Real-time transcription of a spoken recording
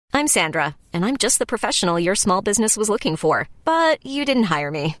I'm Sandra, and I'm just the professional your small business was looking for. But you didn't hire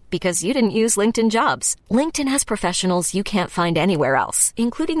me because you didn't use LinkedIn Jobs. LinkedIn has professionals you can't find anywhere else,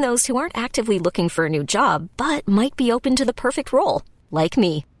 including those who aren't actively looking for a new job, but might be open to the perfect role, like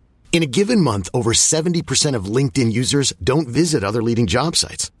me. In a given month, over 70% of LinkedIn users don't visit other leading job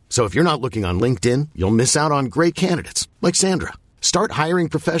sites. So if you're not looking on LinkedIn, you'll miss out on great candidates like Sandra. Start hiring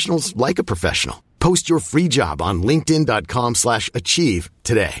professionals like a professional. Post your free job on linkedin.com/achieve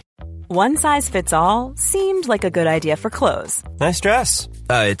today. One size fits all seemed like a good idea for clothes. Nice dress.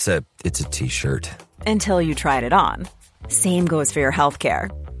 It's a t-shirt. Until you tried it on. Same goes for your healthcare.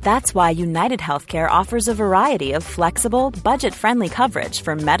 That's why United Healthcare offers a variety of flexible, budget-friendly coverage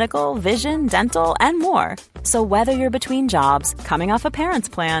for medical, vision, dental, and more. So whether you're between jobs, coming off a parent's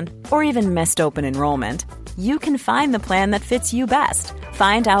plan, or even missed open enrollment, you can find the plan that fits you best.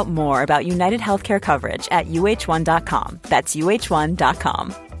 Find out more about United Healthcare coverage at uh1.com. That's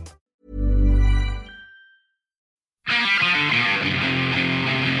uh1.com.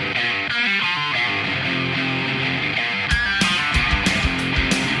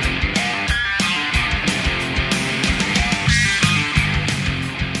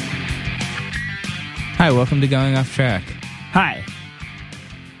 Hi, welcome to Going Off Track. Hi.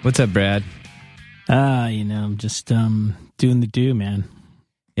 What's up, Brad? I'm just doing the do, man.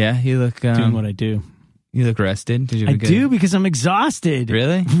 Yeah, you look doing what I do. You look rested. Did you? I do because I'm exhausted.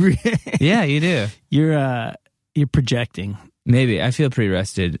 Really? Yeah, you do. You're projecting. Maybe I feel pretty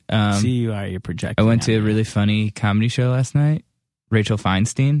rested. See, you are. You're projecting. I went to a really funny comedy show last night. Rachel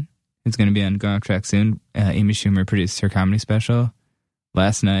Feinstein, who's going to be on Going Off Track soon. Amy Schumer produced her comedy special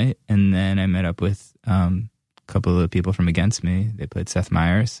last night, and then I met up with a couple of the people from Against Me. They played Seth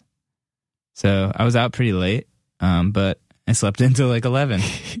Meyers. So I was out pretty late, but I slept until like 11.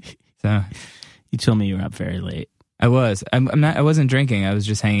 So you told me you were up very late. I was. I wasn't drinking. I was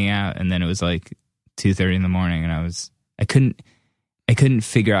just hanging out, and then it was like 2:30 in the morning, and I couldn't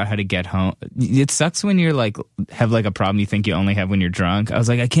figure out how to get home. It sucks when you're like have like a problem you think you only have when you're drunk. I was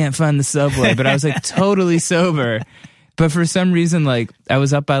like, I can't find the subway, but I was like totally sober. But for some reason, like I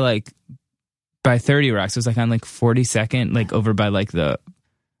was up by 30 Rocks. It was like on like 42nd, like over by like the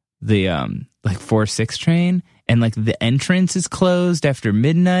like 4-6 train, and like the entrance is closed after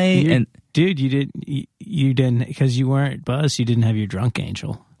midnight. Dude, you didn't because you weren't buzzed. You didn't have your drunk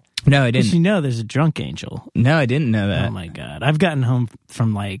angel. No, I didn't. You know, there's a drunk angel. No, I didn't know that. Oh my God, I've gotten home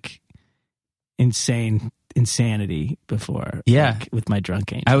from like insanity before. Yeah, like, with my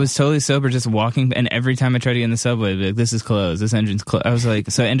drunk angel. I was totally sober, just walking, and every time I tried to get in the subway, I'd be like, this is closed. This engine's closed. I was like,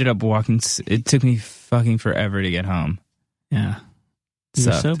 so I ended up walking. It took me fucking forever to get home. Yeah. You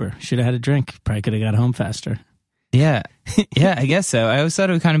were sober. Should have had a drink. Probably could have got home faster. Yeah. Yeah, I guess so. I always thought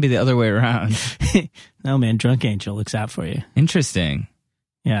it would kind of be the other way around. No, man. Drunk angel looks out for you. Interesting.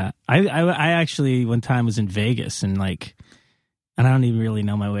 Yeah. I actually one time was in Vegas and like, I don't even really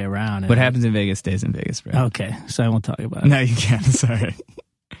know my way around. What happens in Vegas stays in Vegas, bro. Okay. So I won't talk about it. No, you can't. Sorry.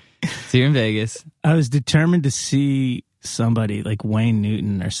 So you're in Vegas. I was determined to see somebody like Wayne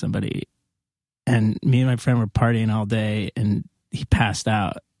Newton or somebody. And me and my friend were partying all day and he passed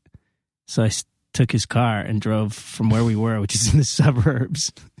out. So I took his car and drove from where we were, which is in the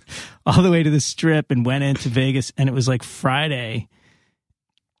suburbs, all the way to the Strip and went into Vegas. And it was like Friday.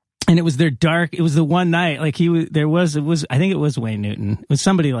 And it was their dark. It was the one night. Like I think it was Wayne Newton. It was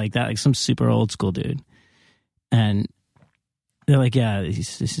somebody like that, like some super old school dude. And they're like, yeah,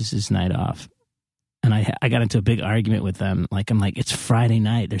 this is his night off. And I got into a big argument with them. Like, I'm like, it's Friday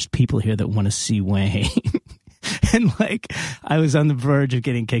night. There's people here that want to see Wayne. And like, I was on the verge of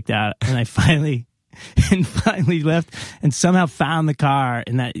getting kicked out, and I finally left, and somehow found the car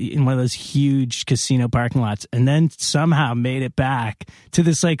in one of those huge casino parking lots, and then somehow made it back to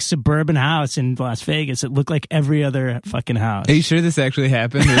this like suburban house in Las Vegas. It looked like every other fucking house. Are you sure this actually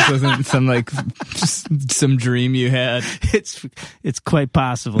happened? This wasn't some dream you had. It's quite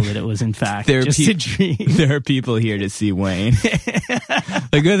possible that it was in fact just a dream. There are people here to see Wayne.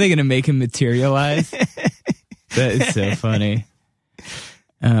 Like, are they going to make him materialize? That is so funny.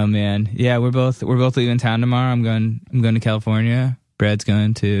 Oh man, yeah, we're both leaving town tomorrow. I'm going to California. Brad's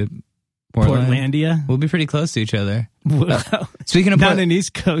going to Portlandia. We'll be pretty close to each other. Well, speaking of not an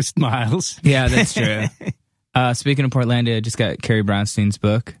East Coast miles. Yeah, that's true. Speaking of Portlandia, I just got Carrie Brownstein's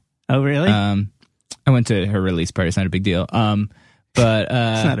book. Oh really? I went to her release party. It's not a big deal. But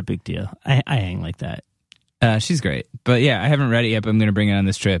it's not a big deal. I hang like that. She's great. But yeah, I haven't read it yet. But I'm going to bring it on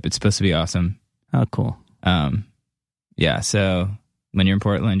this trip. It's supposed to be awesome. Oh, cool. Yeah. So when you're in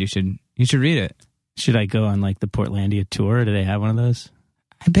Portland, you should read it. Should I go on like the Portlandia tour? Do they have one of those?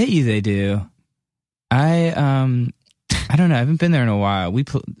 I bet you they do. I don't know. I haven't been there in a while.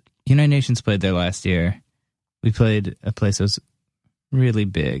 United Nations played there last year. We played a place that was really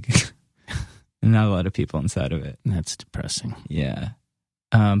big. And not a lot of people inside of it. That's depressing. Yeah.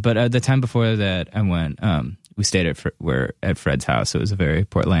 But the time before that I went, we stayed at Fred's house. So it was a very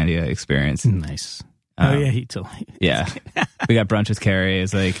Portlandia experience. Nice. Yeah, he told me. Yeah. We got brunch with Carrie.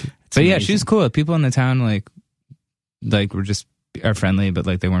 It's like, but yeah, amazing. she was cool. People in the town, like were just are friendly, but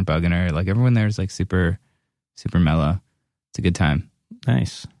like they weren't bugging her. Like everyone there is like super, super mellow. It's a good time.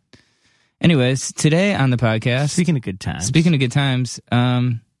 Nice. Anyways, today on the podcast, Speaking of good times,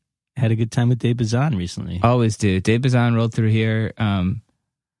 had a good time with Dave Bazan recently. always do. Dave Bazan rolled through here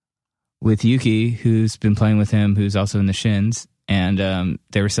with Yuki, who's been playing with him, who's also in the Shins, and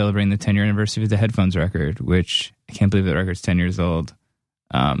they were celebrating the 10-year anniversary of the Headphones record, which I can't believe that record's 10 years old.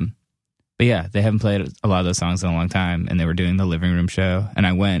 But yeah, they haven't played a lot of those songs in a long time, and they were doing the living room show, and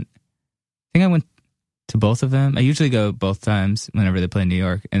I went to both of them. I usually go both times whenever they play in New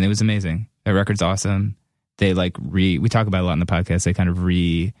York, and it was amazing. That record's awesome. They we talk about it a lot in the podcast. They kind of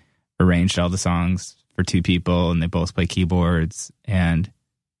rearranged all the songs for two people, and they both play keyboards, and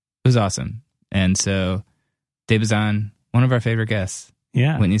it was awesome. And so Dave Bazan, one of our favorite guests.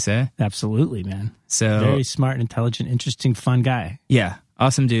 Yeah. Wouldn't you say? Absolutely, man. So Very smart, intelligent, interesting, fun guy. yeah,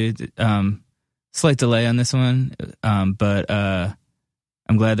 awesome dude. Slight delay on this one, but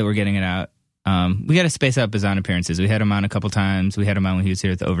I'm glad that we're getting it out. We got to space out Bazan appearances. We had him on a couple times. We had him on when he was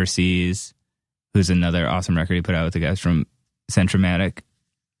here at the Overseas, who's another awesome record he put out with the guys from Centromatic.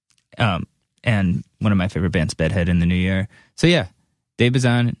 And one of my favorite bands, Bedhead, in the new year. So yeah, Dave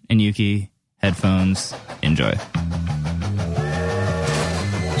Bazan and Yuki, Headphones, enjoy.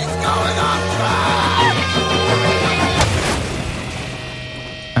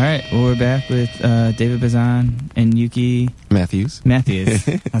 All right, well, we're back with David Bazan and Yuki Matthews.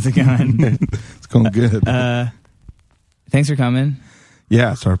 How's it going? It's going good. Thanks for coming.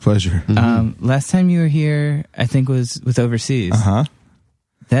 Yeah, it's our pleasure. Last time you were here, I think, was with Overseas. Uh-huh.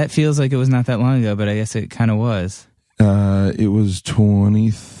 That feels like it was not that long ago, but I guess it kind of was. It was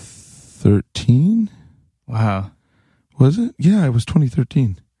 2013? Wow. Was it? Yeah, it was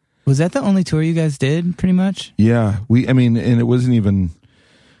 2013. Was that the only tour you guys did, pretty much? Yeah, and it wasn't even...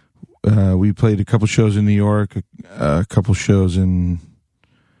 we played a couple shows in New York, a couple shows in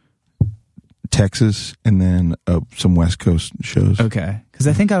Texas, and then some West Coast shows. Okay. Because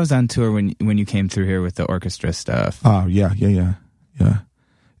I think I was on tour when you came through here with the orchestra stuff. Oh, yeah.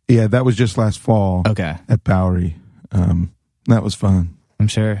 Yeah, that was just last fall. Okay. At Bowery. That was fun. I'm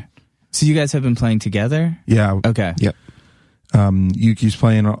sure. So you guys have been playing together? Yeah. Okay. Yep. Yuki's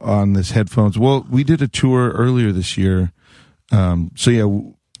playing on this Headphones. Well, we did a tour earlier this year. So yeah,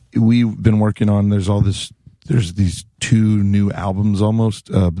 we've been working on, there's these two new albums almost,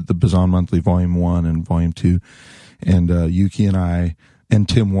 the Bazan Monthly Volume 1 and Volume 2. And Yuki and I and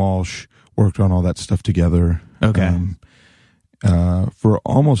Tim Walsh worked on all that stuff together. Okay. For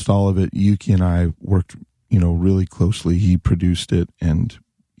almost all of it, Yuki and I worked, really closely. He produced it and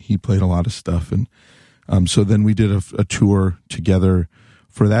he played a lot of stuff. And so then we did a tour together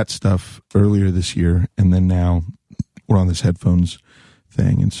for that stuff earlier this year. And then now we're on this Headphones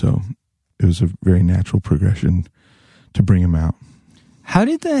thing. And so it was a very natural progression to bring him out. How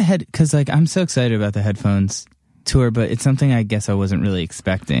did because I'm so excited about the Headphones tour, but it's something I guess I wasn't really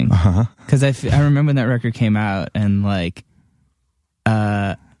expecting. Because I remember when that record came out and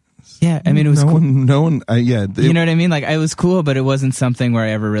yeah, I mean, it was cool. You know what I mean? Like, it was cool, but it wasn't something where I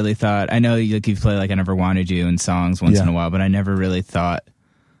ever really thought, I know you play I Never Wanted You in songs once in a while, but I never really thought,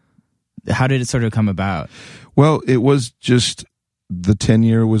 how did it sort of come about? Well, it was just the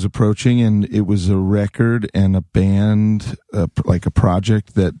 10-year was approaching, and it was a record and a band, like a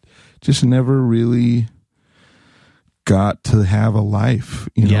project that just never really got to have a life.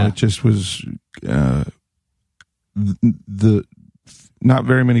 It just was not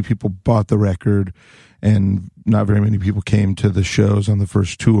very many people bought the record, and not very many people came to the shows on the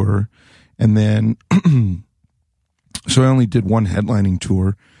first tour. And then, so I only did one headlining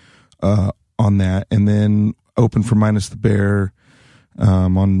tour on that, and then opened for Minus the Bear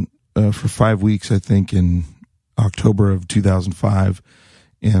for 5 weeks, I think, in October of 2005.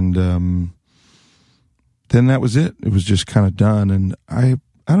 And then that was it. It was just kind of done. And I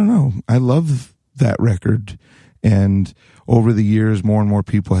don't know. I love that record. And over the years, more and more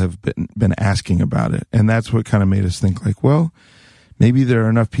people have been asking about it. And that's what kind of made us think well, maybe there are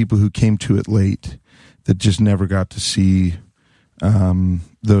enough people who came to it late that just never got to see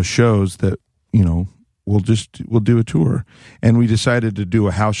those shows that, we'll do a tour. And we decided to do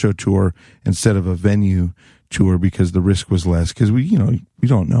a house show tour instead of a venue tour because the risk was less, because we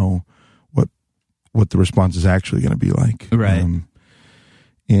don't know what the response is actually going to be like. Right.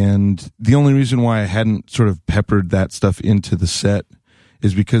 And the only reason why I hadn't sort of peppered that stuff into the set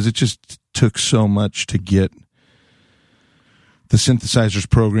is because it just took so much to get the synthesizers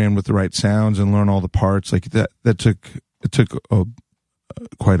programmed with the right sounds and learn all the parts. Like that took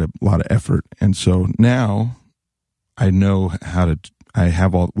quite a lot of effort. And so now I know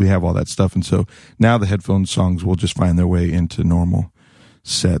we have all that stuff. And so now the headphone songs will just find their way into normal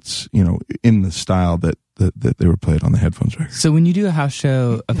sets, in the style that they were played on the headphones record. So when you do a house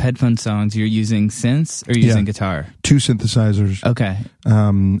show of headphone songs, you're using synths or using guitar? 2 synthesizers. Okay.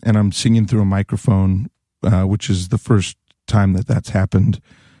 And I'm singing through a microphone, which is the first time that's happened.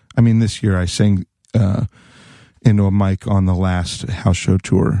 I mean, this year I sang into a mic on the last house show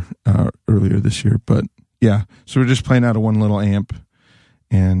tour earlier this year. But yeah, so we're just playing out of one little amp,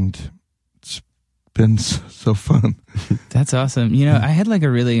 and it's been so fun. That's awesome. I had like a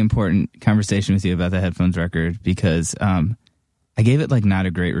really important conversation with you about the headphones record because I gave it like not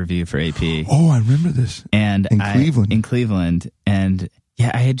a great review for AP. Oh, I remember this. And in Cleveland. And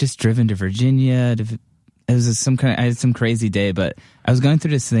yeah, I had just driven to Virginia. I had some crazy day, but I was going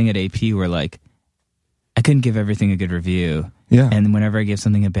through this thing at AP where like I couldn't give everything a good review. Yeah. And whenever I gave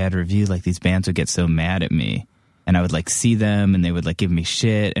something a bad review, like these bands would get so mad at me. And I would like see them and they would like give me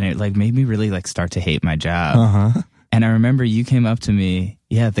shit. And it like made me really like start to hate my job. Uh-huh. And I remember you came up to me,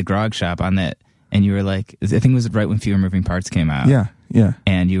 at the Grog Shop on that. And you were like, I think it was right when Fewer Moving Parts came out. Yeah, yeah.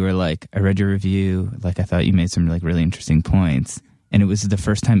 And you were like, I read your review. Like, I thought you made some like really interesting points. And it was the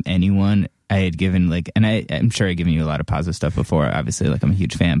first time anyone I had given like, and I'm sure I'd given you a lot of positive stuff before. Obviously, like I'm a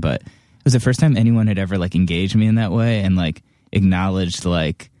huge fan, but it was the first time anyone had ever like engaged me in that way and like acknowledged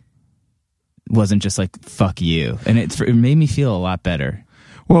like, wasn't just like fuck you, and it made me feel a lot better.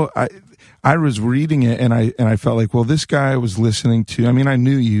 Well, I was reading it and I felt like, well, this guy was listening to. I mean, I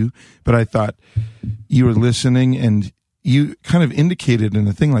knew you, but I thought you were listening, and you kind of indicated in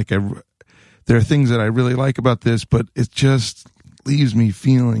the thing like there are things that I really like about this, but it just leaves me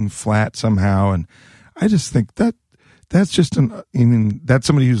feeling flat somehow. And I just think that's just that's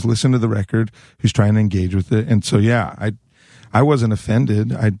somebody who's listened to the record, who's trying to engage with it, and so yeah, I wasn't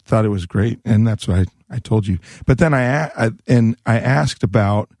offended. I thought it was great, and that's what I told you. But then I asked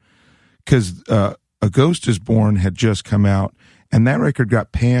about, because A Ghost Is Born had just come out, and that record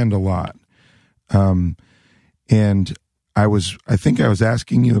got panned a lot. And I think I was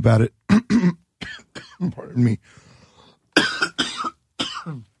asking you about it. Pardon me.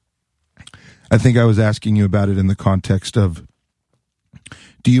 I think I was asking you about it in the context of,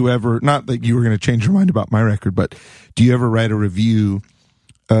 do you ever, not that you were going to change your mind about my record, but do you ever write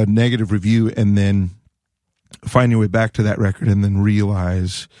a negative review, and then find your way back to that record and then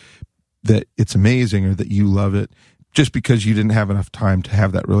realize that it's amazing or that you love it just because you didn't have enough time to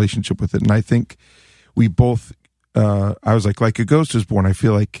have that relationship with it? And I think we both, I was like A Ghost Is Born, I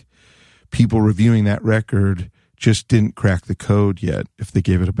feel like people reviewing that record just didn't crack the code yet if they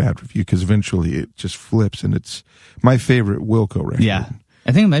gave it a bad review, because eventually it just flips, and it's my favorite Wilco record. Yeah.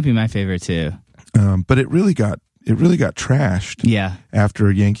 I think it might be my favorite too. But it really got trashed. Yeah.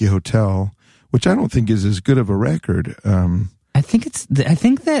 After Yankee Hotel, which I don't think is as good of a record. I think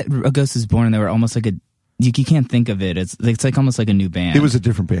that A Ghost Is Born, they were almost like you can't think of it. It's like almost like a new band. It was a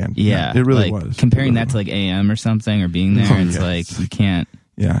different band. Yeah. It really like, was. Comparing that to like AM or something, or Being There, it's like you can't.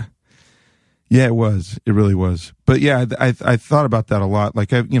 Yeah. Yeah, it was. It really was. But yeah, I thought about that a lot.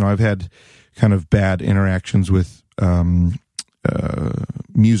 Like I've had kind of bad interactions with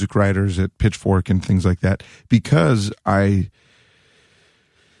music writers at Pitchfork and things like that, because I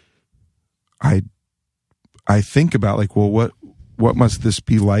think about like, well, what must this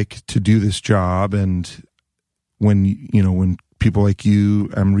be like to do this job? And when people like you,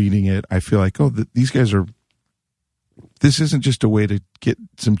 I'm reading it, I feel like, these guys are. This isn't just a way to get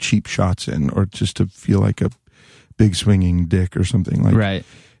some cheap shots in, or just to feel like a big swinging dick or something like. Right.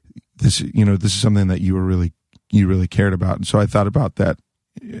 This, this is something that you really cared about, and so I thought about that.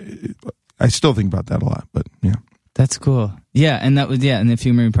 I still think about that a lot, but yeah. That's cool. Yeah, and that was and the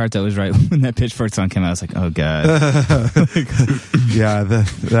Few Moving Parts, that was right when that Pitchfork song came out. I was like, oh god. Yeah,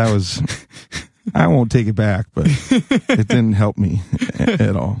 that was. I won't take it back, but it didn't help me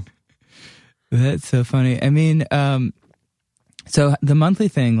at all. That's so funny. I mean, so the monthly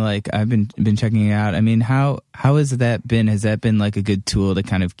thing, like I've been checking it out. I mean, how has that been? Has that been like a good tool to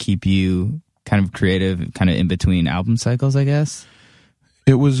kind of keep you kind of creative, kind of in between album cycles, I guess?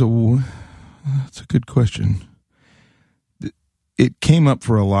 That's a good question. It came up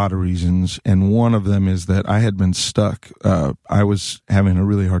for a lot of reasons, and one of them is that I had been stuck. I was having a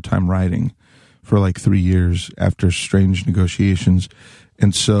really hard time writing for like 3 years after Strange Negotiations,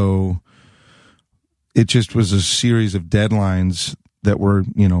 and so it just was a series of deadlines that were,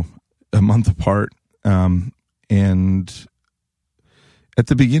 a month apart. And at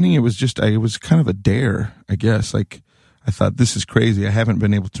the beginning, it was kind of a dare, I guess. Like, I thought, this is crazy. I haven't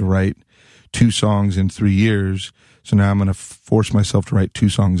been able to write 2 songs in 3 years. So now I'm going to force myself to write 2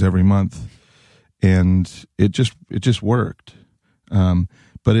 songs every month. And it just worked.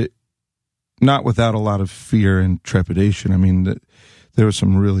 But it, not without a lot of fear and trepidation. I mean, there were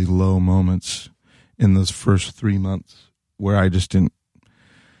some really low moments in those first 3 months where I just didn't.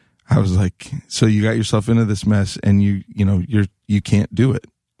 I was like, so you got yourself into this mess, and you can't do it.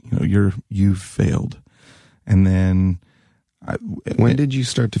 You've failed. And then, when did you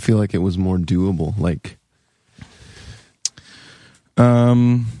start to feel like it was more doable? Like,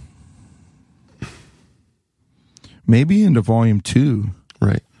 maybe into volume 2.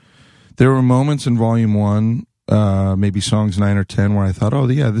 Right. There were moments in volume 1, maybe songs 9 or 10, where I thought, oh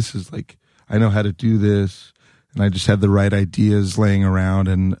yeah, this is like, I know how to do this. And I just had the right ideas laying around,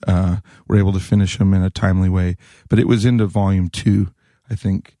 and were able to finish them in a timely way. But it was into volume 2, I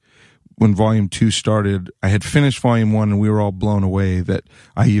think. When volume 2 started, I had finished volume 1, and we were all blown away that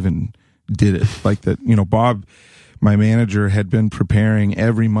I even did it. Like that, Bob, my manager, had been preparing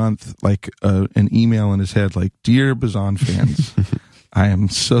every month, like an email in his head, like, "Dear Bazan fans, I am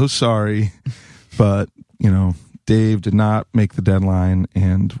so sorry, but, Dave did not make the deadline,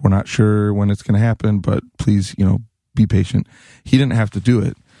 and we're not sure when it's going to happen, but please, be patient." He didn't have to do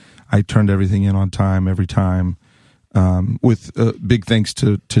it. I turned everything in on time every time, with big thanks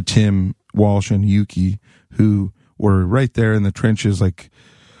to Tim Walsh and Yuki, who were right there in the trenches, like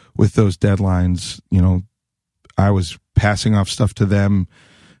with those deadlines. I was passing off stuff to them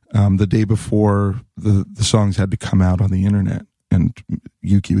the day before the songs had to come out on the internet, and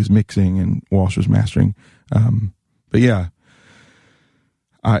Yuki was mixing and Walsh was mastering. But yeah,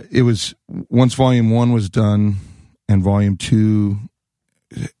 it was, once volume 1 was done and volume 2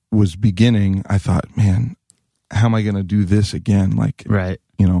 was beginning, I thought, man, how am I going to do this again? Like, right.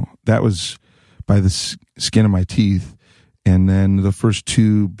 That was by the skin of my teeth. And then the first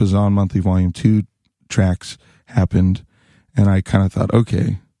 2 Bazan Monthly volume 2 tracks happened, and I kind of thought,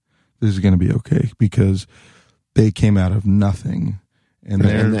 okay, this is going to be okay, because they came out of nothing. And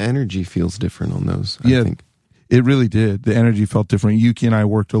the energy feels different on those, I think. It really did. The energy felt different. Yuki and I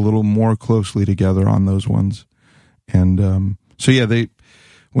worked a little more closely together on those ones. And so yeah,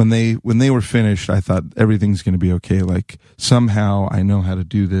 when they were finished, I thought everything's going to be okay. Like, somehow I know how to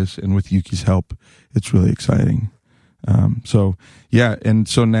do this, and with Yuki's help, it's really exciting. So yeah, and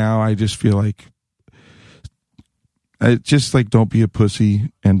so now I just feel like, don't be a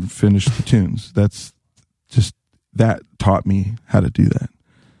pussy and finish the tunes. That taught me how to do that.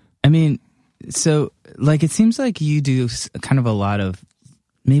 I mean, so, like, it seems like you do kind of a lot of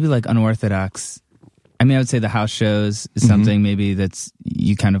maybe like unorthodox. I mean, I would say the house shows is something maybe that's,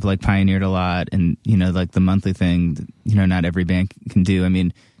 you kind of like pioneered a lot, and, like the monthly thing, not every band can do. I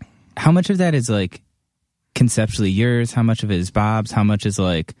mean, how much of that is like conceptually yours? How much of it is Bob's? How much is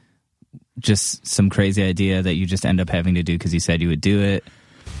like just some crazy idea that you just end up having to do because you said you would do it?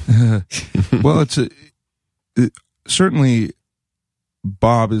 Well, certainly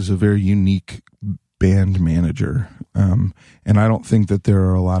Bob is a very unique band manager. And I don't think that there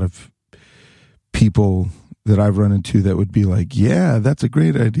are a lot of people that I've run into that would be like, yeah, that's a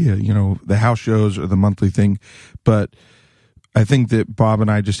great idea, the house shows or the monthly thing. But I think that Bob and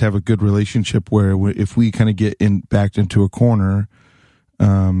I just have a good relationship where if we kind of get backed into a corner,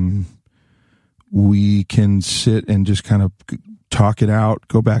 we can sit and just kind of talk it out,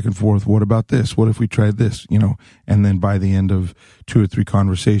 go back and forth. What about this? What if we tried this? And then by the end of 2 or 3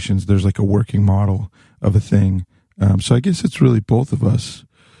 conversations, there's like a working model of a thing. So I guess it's really both of us.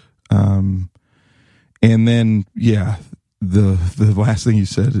 And then, yeah, the last thing you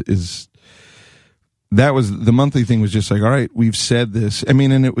said is, that was, the monthly thing was just like, all right, we've said this. I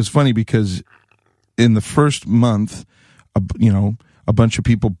mean, and it was funny because in the first month, a bunch of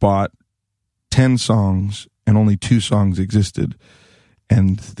people bought 10 songs and only 2 songs existed,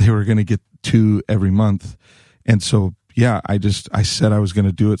 and they were going to get 2 every month. And so, yeah, I said I was going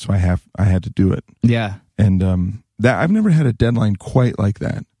to do it. So I had to do it. Yeah. And, that I've never had a deadline quite like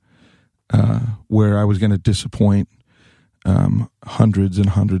that, where I was going to disappoint, hundreds and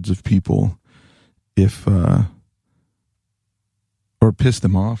hundreds of people or piss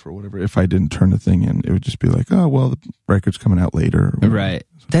them off or whatever, if I didn't turn the thing in. It would just be like, oh, well, the record's coming out later. Right.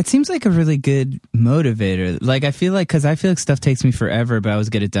 That seems like a really good motivator. Like, I feel like stuff takes me forever, but I always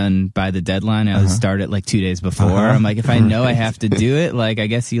get it done by the deadline. I always start it like 2 days before. I'm like, if I know I have to do it, like, I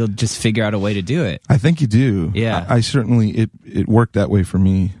guess you'll just figure out a way to do it. I think you do. Yeah. I certainly, it worked that way for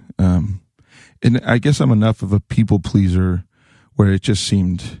me. And I guess I'm enough of a people pleaser where it just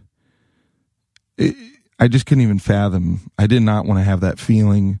seemed, I just couldn't even fathom. I did not want to have that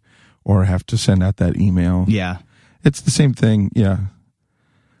feeling or have to send out that email. Yeah. It's the same thing. Yeah.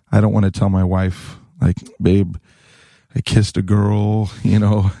 I don't want to tell my wife, like, babe, I kissed a girl, you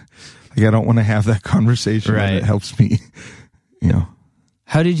know, like I don't want to have that conversation. Right. It helps me, you know.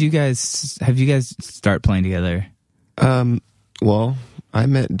 Have you guys start playing together? Well, I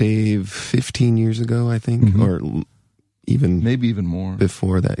met Dave 15 years ago, I think, or even maybe even more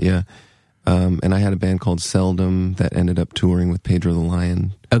before that. Yeah. And I had a band called Seldom that ended up touring with Pedro the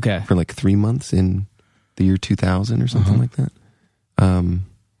Lion. Okay. For like 3 months in the year 2000 or something like that. And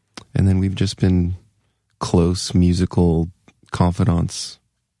then we've just been close musical confidants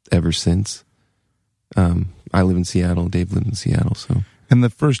ever since. I live in Seattle. Dave lived in Seattle. So, and the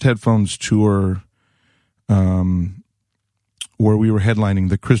first Headphones tour, where we were headlining,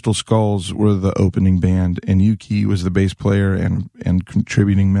 the Crystal Skulls were the opening band, and Yuki was the bass player and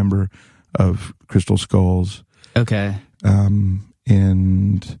contributing member of Crystal Skulls. Okay.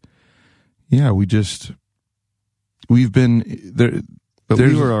 And yeah, we've been there. But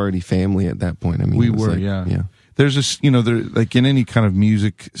we were already family at that point. I mean, we were, like, yeah. There's this, you know, there, like in any kind of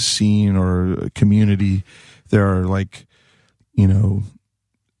music scene or community, there are like, you know,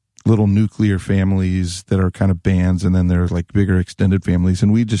 little nuclear families that are kind of bands, and then there are like bigger extended families.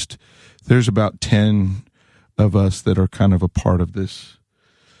 And there's about 10 of us that are kind of a part of this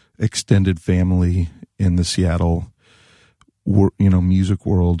extended family in the Seattle, you know, music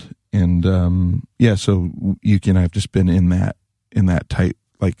world. And yeah, so Yuki and I have just been in that tight,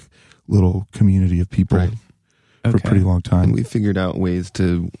 like, little community of people for a pretty long time. And we figured out ways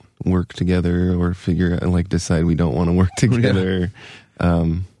to work together or decide we don't want to work together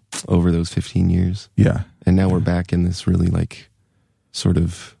over those 15 years. Yeah. And now we're back in this really, like, sort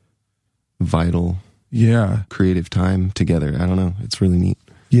of vital, creative time together. I don't know. It's really neat.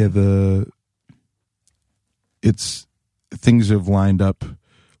 Yeah, things have lined up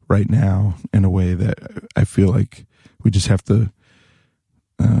right now in a way that I feel like we just have to,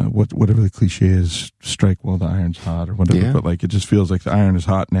 whatever the cliche is, strike while the iron's hot or whatever. Yeah. But like, it just feels like the iron is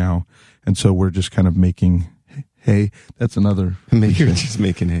hot now, and so we're just kind of making hay. That's another. You're just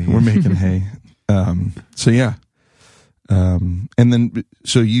making hay. We're making hay. So yeah, and then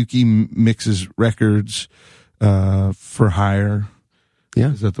so Yuki mixes records for hire.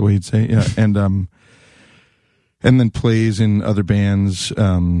 Yeah, is that the way you'd say it? Yeah, and then plays in other bands,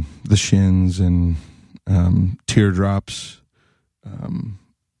 the Shins and Teardrops,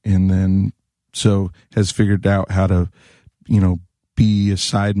 and then so has figured out how to, you know, be a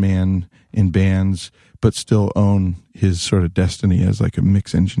sideman in bands, but still own his sort of destiny as like a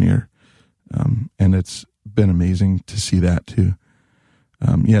mix engineer, and it's been amazing to see that too.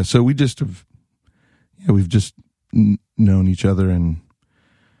 Yeah, so we've just known each other, and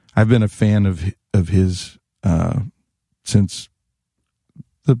I've been a fan of his since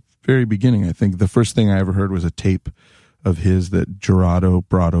the very beginning. I think the first thing I ever heard was a tape of his that Gerardo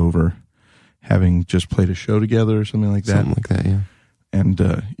brought over, having just played a show together or something like that. Something like that, yeah. And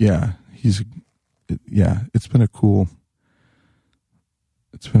it's been a cool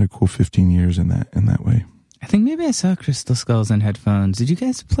 15 years in that way. I think maybe I saw Crystal Skulls and Headphones. Did you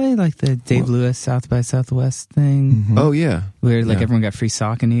guys play like the Dave Lewis South by Southwest thing? Mm-hmm. Oh yeah, where like everyone got free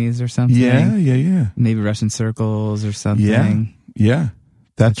Sauconys or something. Yeah. Maybe Russian Circles or something. Yeah.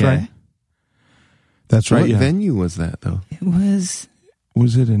 That's right. That's right. What venue was that though? It was.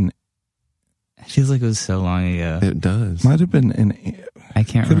 Was it in? It feels like it was so long ago. It does. Might have been in. I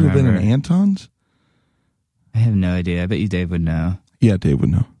can't remember. Could it have been in Anton's? I have no idea. I bet you Dave would know. Yeah, Dave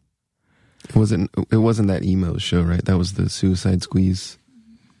would know. It wasn't that emo show, right? That was the Suicide Squeeze.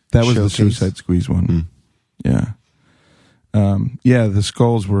 That was showcase. The Suicide Squeeze one. Yeah. Yeah, the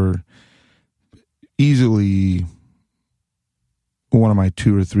Skulls were easily one of my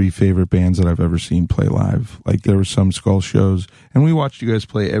 2 or 3 favorite bands that I've ever seen play live. Like, there were some Skull shows, and we watched you guys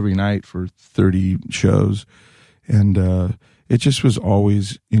play every night for 30 shows, and it just was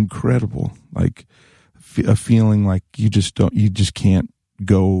always incredible. Like, a feeling like you just can't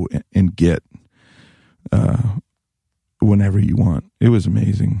go and get whenever you want. It was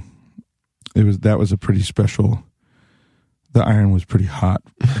amazing. That was a pretty special. The iron was pretty hot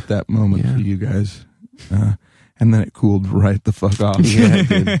at that moment for you guys, and then it cooled right the fuck off. Yeah, it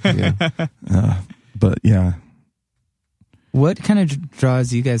did. Yeah. But yeah. What kind of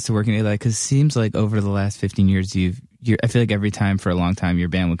draws you guys to working together? Because it seems like over the last 15 years, I feel like every time for a long time your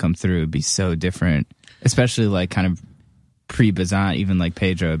band would come through, it'd be so different. Especially like kind of pre-Bazant, even like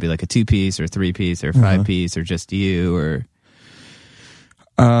Pedro, it'd be like a 2-piece or 3-piece or 5-piece or just you or.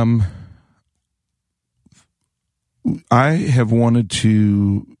 I have wanted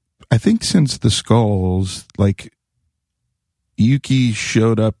to, I think since the Skulls, like Yuki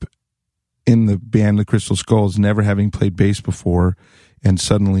showed up in the band The Crystal Skulls, never having played bass before, and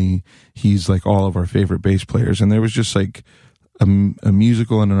suddenly he's like all of our favorite bass players. And there was just like a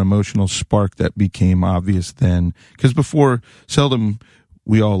musical and an emotional spark that became obvious then. Because before, Seldom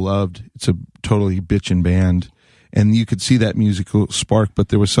we all loved. It's a totally bitchin' band. And you could see that musical spark, but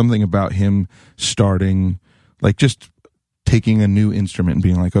there was something about him starting, like just taking a new instrument and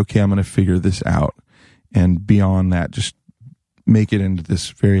being like, okay, I'm going to figure this out. And beyond that, just make it into this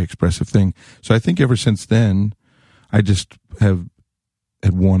very expressive thing. So I think ever since then, I just had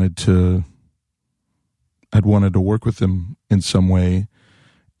wanted to work with him in some way.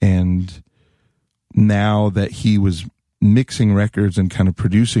 And now that he was mixing records and kind of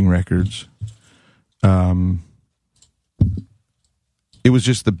producing records, it was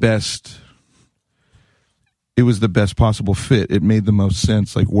just the best. It was the best possible fit. It made the most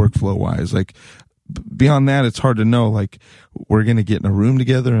sense, like workflow wise. Like beyond that, it's hard to know. Like we're gonna get in a room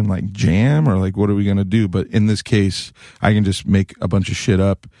together and like jam, or like what are we gonna do? But in this case, I can just make a bunch of shit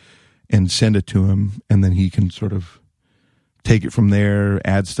up and send it to him, and then he can sort of take it from there,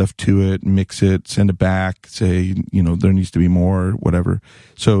 add stuff to it, mix it, send it back, say, you know, there needs to be more, whatever.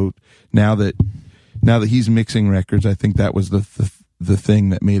 So now that he's mixing records, I think that was the thing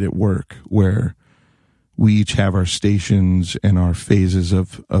that made it work, where we each have our stations and our phases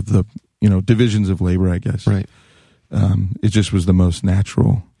of the, you know, divisions of labor, I guess. Right. It just was the most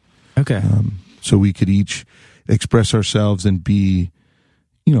natural. Okay. So we could each express ourselves and be,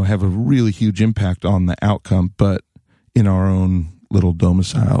 you know, have a really huge impact on the outcome, but in our own little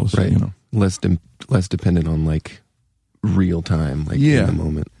domiciles, right? You know, less dependent on like real time, like in the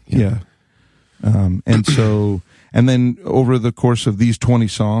moment. Yeah. And so, and then over the course of these 20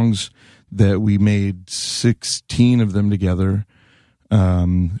 songs that we made 16 of them together,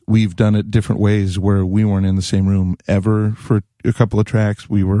 we've done it different ways where we weren't in the same room ever for a couple of tracks.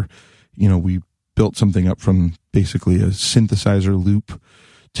 We were, you know, we built something up from basically a synthesizer loop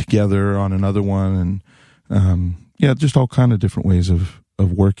together on another one, and yeah, just all kind of different ways of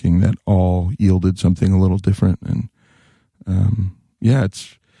working that all yielded something a little different. And yeah,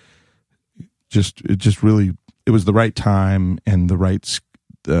 it just really, it was the right time and the right,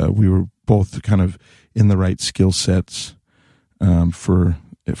 we were both kind of in the right skill sets for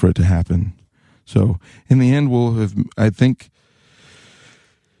it to happen. So in the end, we'll have, I think,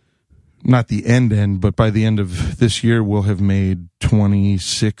 not the end, but by the end of this year, we'll have made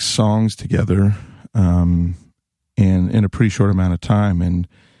 26 songs together, and in a pretty short amount of time. And,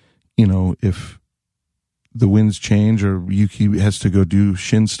 you know, if the winds change or Yuki has to go do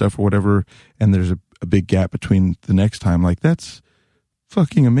Shin stuff or whatever, and there's a big gap between the next time, like, that's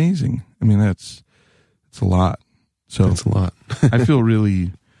fucking amazing. I mean, it's a lot. So it's a lot. I feel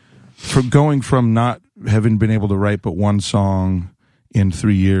really, from going from not having been able to write but one song in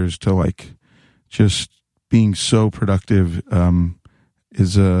 3 years to like just being so productive, it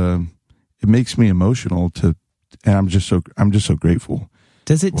makes me emotional and I'm just so grateful.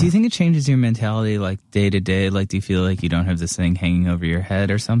 Does it? Do you think it changes your mentality, like day to day? Like, do you feel like you don't have this thing hanging over your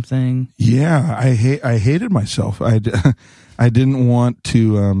head or something? Yeah, I hated myself. I didn't want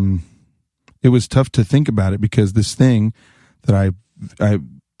to. It was tough to think about it because this thing that I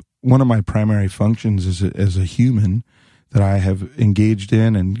one of my primary functions as a human that I have engaged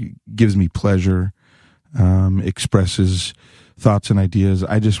in and gives me pleasure, expresses thoughts and ideas.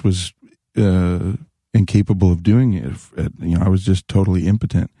 I just was incapable of doing it. You know, I was just totally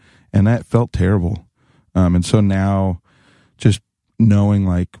impotent, and that felt terrible. And so now, just knowing,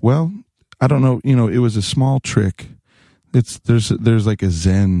 like, well, I don't know. You know, it was a small trick. There's like a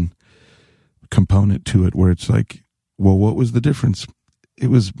Zen component to it where it's like, well, what was the difference? It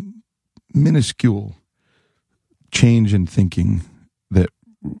was minuscule change in thinking that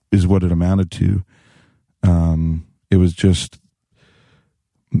is what it amounted to. It was just,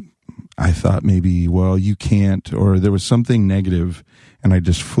 I thought maybe, well, you can't, or there was something negative, and I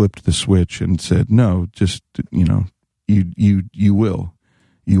just flipped the switch and said, no, just, you know, you will,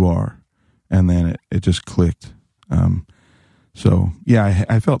 you are. And then it just clicked. So yeah,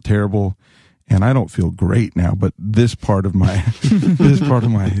 I felt terrible, and I don't feel great now, but this part of my,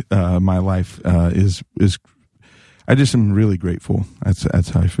 my life, is I just am really grateful. That's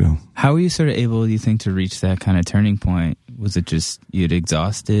how I feel. How were you sort of able, do you think, to reach that kind of turning point? Was it just you'd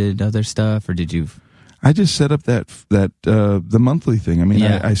exhausted other stuff, or did you? I just set up that the monthly thing. I mean,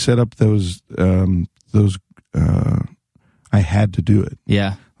 yeah. I set up those. I had to do it.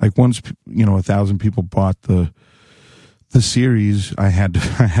 Yeah. Like once 1,000 people bought the series, I had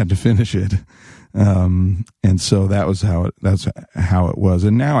to finish it. And so that's how it was.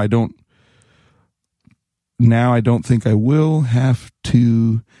 And now I don't think I will have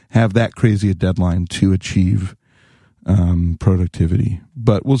to have that crazy a deadline to achieve productivity,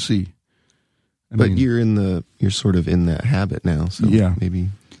 but we'll see. I But mean, you're sort of in that habit now, so Yeah. maybe.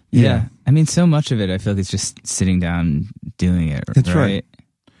 Yeah. I mean, so much of it, I feel like it's just sitting down doing it. That's right.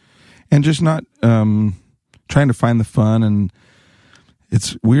 And just not trying to find the fun, and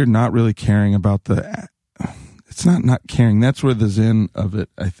it's weird not really caring about it's not caring. That's where the zen of it,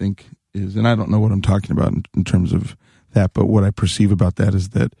 I think, is. And I don't know what I'm talking about in terms of that, but what I perceive about that is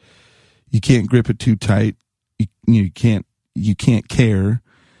that you can't grip it too tight. You can't care,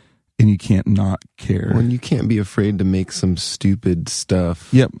 and you can't not care. Well, you can't be afraid to make some stupid stuff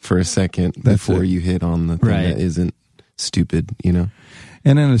Yep. for a second That's before it. you hit on the thing Right. that isn't stupid, you know?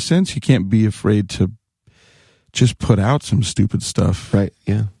 And in a sense, you can't be afraid to just put out some stupid stuff. Right,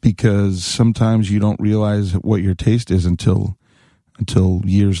 yeah. Because sometimes you don't realize what your taste is until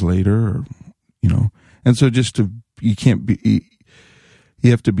years later, or, you know. And so you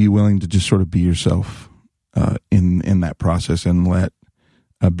have to be willing to just sort of be yourself in that process, and let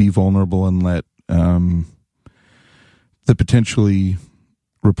be vulnerable, and let the potentially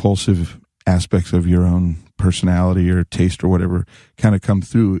repulsive aspects of your own personality or taste or whatever kind of come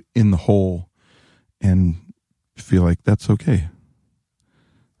through in the whole, and feel like that's okay.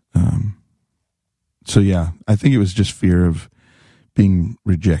 So yeah, I think it was just fear of being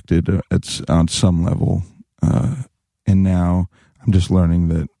rejected on some level, and now I'm just learning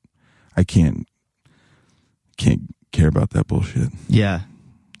that I can't care about that bullshit. Yeah.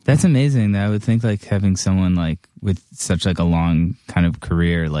 That's amazing. I would think like having someone like with such like a long kind of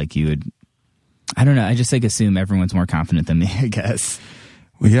career, like you would, I don't know. I just like assume everyone's more confident than me, I guess.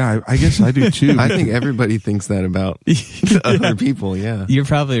 Well, yeah, I guess I do too. I think everybody thinks that about other people, yeah. You're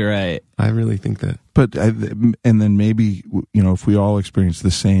probably right. I really think that. But and then maybe, you know, if we all experience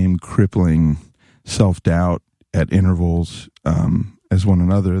the same crippling self-doubt at intervals as one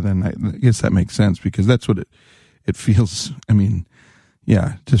another, then I guess that makes sense, because that's what it feels. I mean,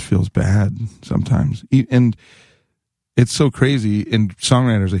 yeah, it just feels bad sometimes. And it's so crazy. And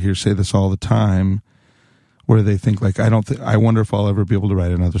songwriters I hear say this all the time, where they think like, I wonder if I'll ever be able to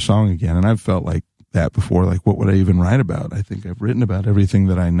write another song again. And I've felt like that before. Like, what would I even write about? I think I've written about everything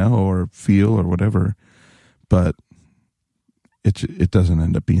that I know or feel or whatever, but it doesn't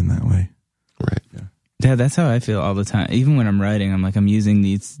end up being that way. Right. Yeah, that's how I feel all the time. Even when I'm writing, I'm like, I'm using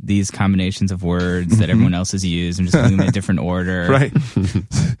these combinations of words that everyone else has used. I'm just doing them in a different order. Right.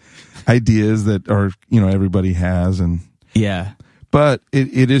 Ideas that are, you know, everybody has. And Yeah. but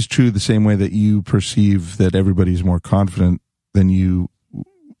it is true the same way that you perceive that everybody's more confident than you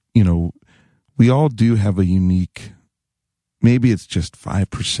know, we all do have a unique, maybe it's just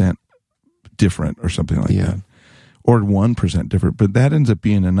 5% different or something like that, or 1% different, but that ends up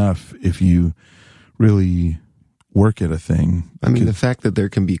being enough if you really work at a thing. I mean, the fact that there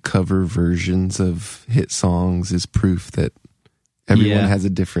can be cover versions of hit songs is proof that everyone has a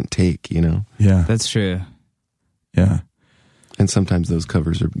different take, you know? Yeah. That's true. Yeah. And sometimes those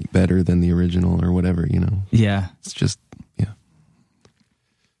covers are better than the original or whatever, you know? Yeah. It's just, yeah.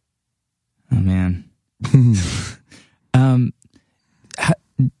 Oh, man.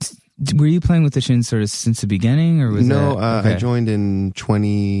 Were you playing with the Shins sort of since the beginning, or was No, okay. I joined in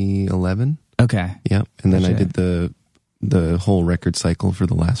 2011. Okay. Yeah. And then I Gotcha. did the whole record cycle for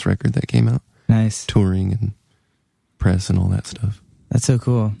the last record that came out. Nice. Touring and press and all that stuff. That's so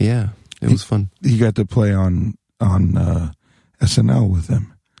cool. Yeah. It was fun. You got to play on SNL with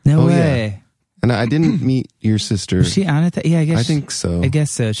them. No Oh, yeah. way. And I didn't meet your sister. Was she on it? Yeah, I guess. I think so. I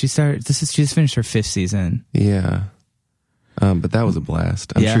guess so. She just finished her 5th season. Yeah. But that was a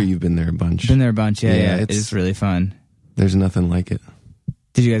blast. I'm Yeah. sure you've been there a bunch. Been there a bunch. Yeah, Yeah, it's really fun. There's nothing like it.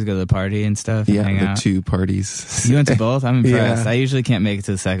 Did you guys go to the party and stuff? And Yeah, hang the out? 2 parties. You went to both? I'm impressed. Yeah. I usually can't make it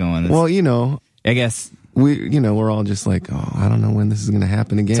to the second one. Well, you know, I guess we're all just like, oh, I don't know when this is going to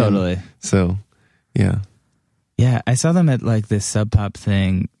happen again. totally. So, yeah. Yeah, I saw them at like this Sub Pop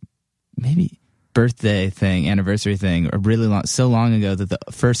thing, maybe birthday thing, anniversary thing, or so long ago that the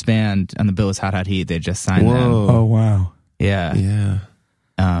first band on the bill was Hot Hot Heat. They just signed them. Oh, wow. Yeah. Yeah.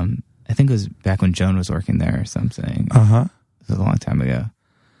 I think it was back when Joan was working there or something. Uh-huh. It was a long time ago.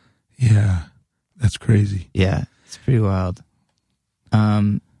 Yeah. That's crazy. Yeah, it's pretty wild.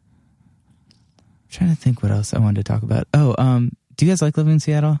 I'm trying to think what else I wanted to talk about. Oh, do you guys like living in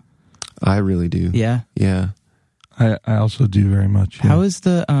Seattle? I really do. Yeah. Yeah. I also do very much. Yeah. How is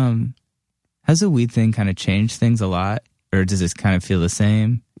how's the weed thing kind of changed things a lot, or does this kind of feel the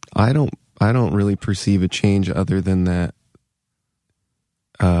same? I don't really perceive a change other than that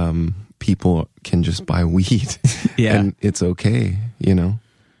people can just buy weed Yeah. and it's okay, you know.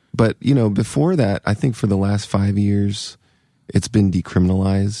 But, you know, before that, I think for the last 5 years, it's been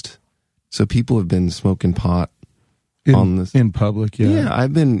decriminalized. So people have been smoking pot in public. Yeah,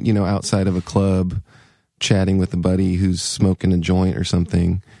 I've been, you know, outside of a club chatting with a buddy who's smoking a joint or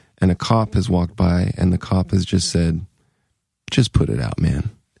something, and a cop has walked by and the cop has just said, just put it out, man.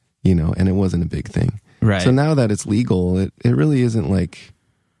 You know, and it wasn't a big thing. Right. So now that it's legal, it really isn't like,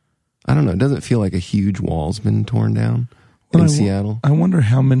 I don't know, it doesn't feel like a huge wall's been torn down in Seattle. I wonder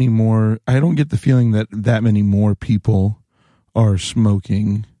how many more, I don't get the feeling that many more people are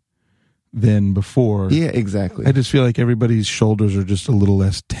smoking than before. Yeah, exactly. I just feel like everybody's shoulders are just a little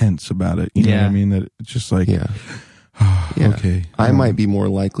less tense about it. You know what I mean? That it's just like, yeah. Okay. I might be more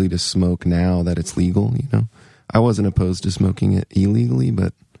likely to smoke now that it's legal, you know. I wasn't opposed to smoking it illegally,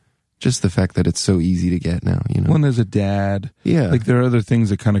 but just the fact that it's so easy to get now, you know. One as a dad, yeah, like there are other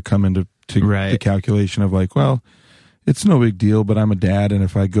things that kind of come into the calculation of like, well, it's no big deal, but I'm a dad, and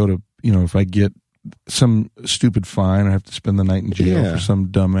if I go to, you know, if I get some stupid fine, I have to spend the night in jail for some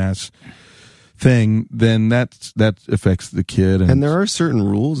dumbass thing, then that affects the kid. And there are certain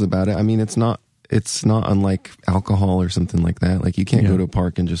rules about it. I mean, it's not unlike alcohol or something like that. Like you can't go to a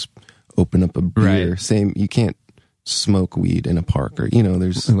park and just open up a beer. Right. Same, you can't smoke weed in a park, or, you know,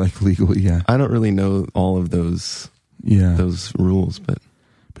 there's like legally. Yeah, I don't really know all of those rules, but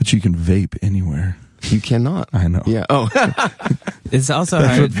you can vape anywhere. You cannot. I know. Yeah. Oh, it's also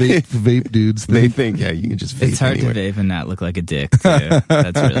that's hard. what vape dudes think. They think, yeah, you can just vape It's hard anywhere. to vape and not look like a dick too.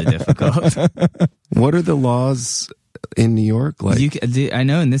 That's really difficult. What are the laws in New York like? I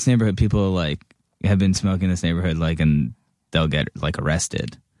know in this neighborhood, people like have been smoking in this neighborhood, like, and they'll get like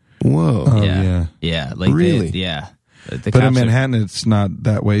arrested. Whoa. Oh, yeah. Like really? The but in cops Manhattan, it's not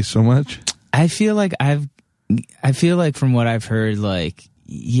that way so much. I feel like from what I've heard, like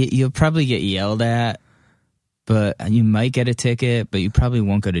you'll probably get yelled at, but you might get a ticket, but you probably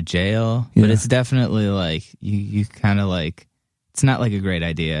won't go to jail. Yeah. But it's definitely like you kind of like, it's not like a great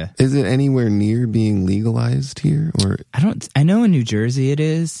idea. Is it anywhere near being legalized here, or? I know in New Jersey it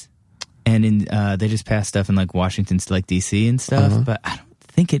is, and in they just passed stuff in like Washington, like DC and stuff, but I don't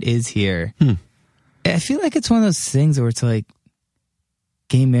think it is here. I feel like it's one of those things where it's like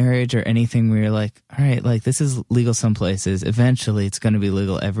gay marriage or anything where you're like, all right, like this is legal some places. Eventually it's going to be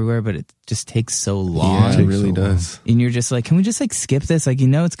legal everywhere, but it just takes so long. Yeah, it really does. And you're just like, can we just like skip this? Like, you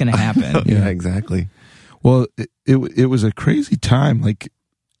know, it's going to happen. Yeah, exactly. Well, it was a crazy time. Like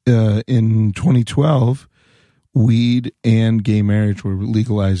in 2012, weed and gay marriage were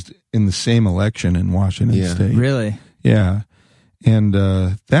legalized in the same election in Washington State. Really? Yeah. And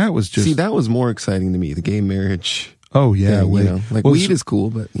that was just... See, that was more exciting to me, the gay marriage. Oh, yeah. Thing, you know? Like, weed is cool,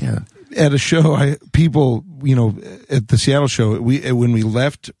 but yeah. At a show, people, you know, at the Seattle show, when we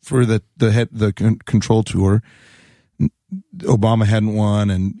left for the control tour, Obama hadn't won,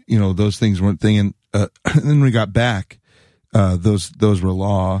 and, you know, those things weren't thing. And then we got back, those were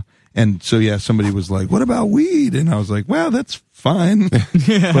law. And so, yeah, somebody was like, what about weed? And I was like, well, that's fine.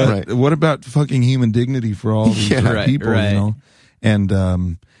 But what about fucking human dignity for all these people, you know?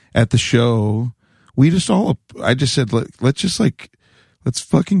 And at the show, I just said, let's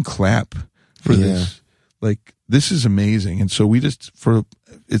fucking clap for this. Like, this is amazing. And so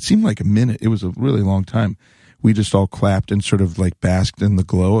it seemed like a minute. It was a really long time. We just all clapped and sort of like basked in the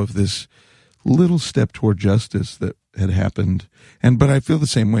glow of this little step toward justice that had happened. But I feel the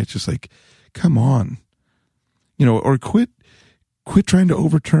same way. It's just like, come on, you know, or quit trying to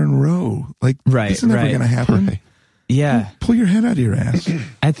overturn Roe. Like, it's never going to happen. Right. Yeah. Pull your head out of your ass.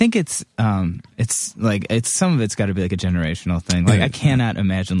 I think it's like, some of it's got to be like a generational thing. Like, I cannot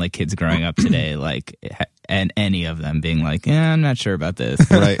imagine like kids growing up today, like, and any of them being like, yeah, I'm not sure about this.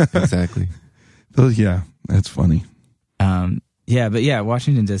 Right. Exactly. Yeah, that's funny.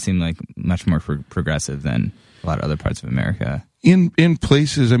 Washington does seem like much more progressive than a lot of other parts of America. In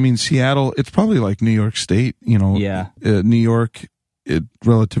places, I mean, Seattle, it's probably like New York State, you know. Yeah. New York,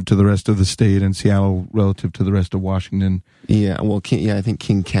 relative to the rest of the state, and Seattle relative to the rest of Washington. Yeah, well, I think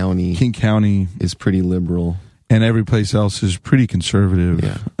King County is pretty liberal. And every place else is pretty conservative.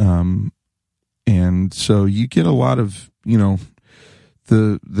 Yeah. And so you get a lot of, you know,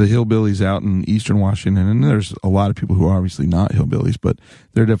 the hillbillies out in eastern Washington, and there's a lot of people who are obviously not hillbillies, but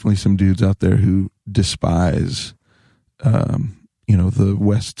there are definitely some dudes out there who despise, you know, the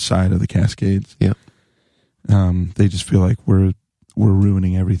west side of the Cascades. Yeah. They just feel like we're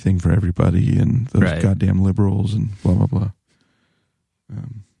ruining everything for everybody, and those goddamn liberals and blah, blah, blah.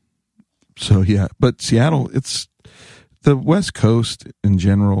 So, yeah. But Seattle, it's the West Coast in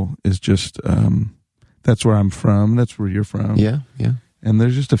general is just, that's where I'm from. That's where you're from. Yeah, yeah. And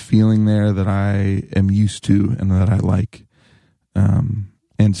there's just a feeling there that I am used to and that I like.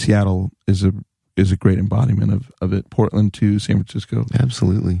 And Seattle is a great embodiment of it. Portland too, San Francisco.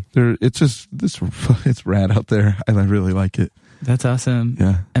 Absolutely. It's rad out there. I really like it. That's awesome.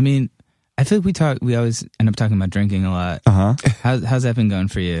 Yeah. I mean, I feel like we always end up talking about drinking a lot. How's that been going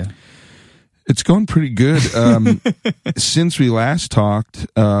for you? It's going pretty good. Since we last talked,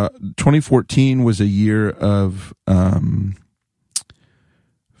 2014 was a year of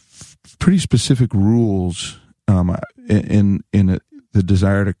pretty specific rules in the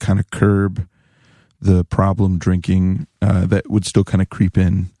desire to kind of curb the problem drinking that would still kind of creep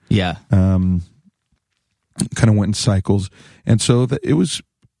in. Yeah. Kind of went in cycles. And so it was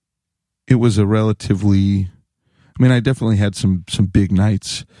a relatively, I mean, I definitely had some big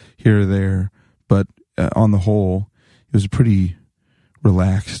nights here or there, but on the whole, it was a pretty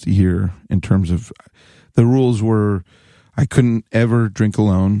relaxed year in terms of the rules were I couldn't ever drink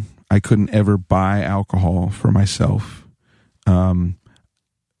alone. I couldn't ever buy alcohol for myself.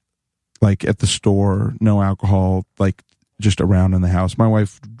 Like at the store, no alcohol, like just around in the house. My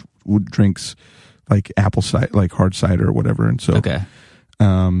wife drinks like apple cider, like hard cider or whatever. And so, okay.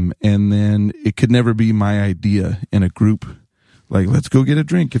 And then it could never be my idea in a group. Like, let's go get a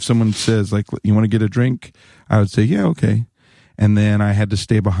drink. If someone says like, you want to get a drink? I would say, yeah, okay. And then I had to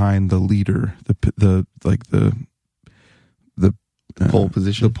stay behind the leader, the pole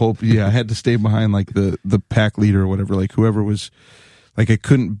position. The pole, yeah, I had to stay behind like the pack leader or whatever, like whoever was, like I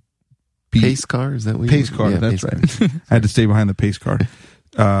couldn't be pace car. Is that what pace car? Yeah, that's right. I had to stay behind the pace car,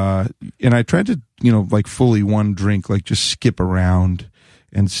 and I tried to, like fully one drink, like just skip around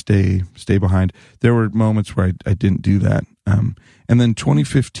and stay behind. There were moments where I didn't do that, and then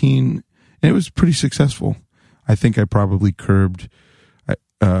 2015, it was pretty successful. I think I probably curbed.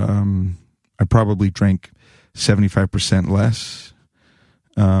 I probably drank 75% less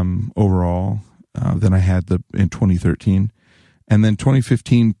overall than I had in 2013. And then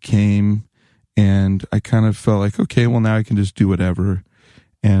 2015 came and I kind of felt like, okay, well now I can just do whatever.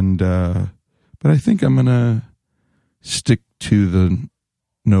 And, but I think I'm going to stick to the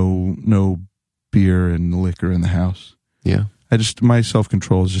no beer and liquor in the house. Yeah. My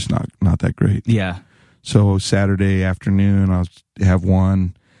self-control is just not that great. Yeah. So Saturday afternoon, I'll have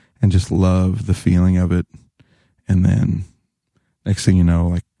one and just love the feeling of it. And then next thing you know,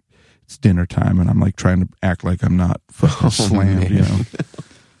 like it's dinner time and I'm like trying to act like I'm not fucking slammed, man.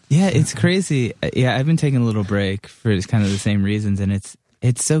 Yeah, it's crazy. Yeah, I've been taking a little break for kind of the same reasons. And it's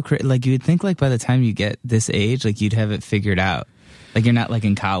so crazy. Like you would think like by the time you get this age, like you'd have it figured out. Like you're not like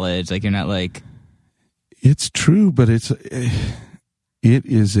in college, like you're not like. It's true, but it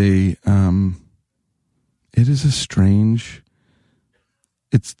is a strange.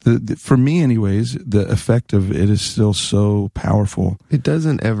 It's for me anyways, the effect of it is still so powerful. It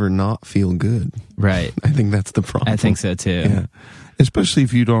doesn't ever not feel good. Right. I think that's the problem. I think so too. Yeah. Especially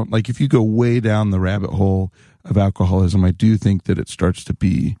if you don't, like if you go way down the rabbit hole of alcoholism, I do think that it starts to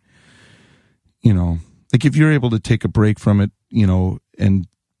be, like if you're able to take a break from it, and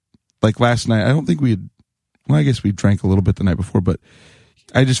like last night, I don't think I guess we drank a little bit the night before, but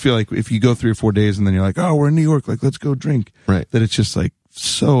I just feel like if you go 3 or 4 days and then you're like, oh, we're in New York, like let's go drink. Right. That it's just like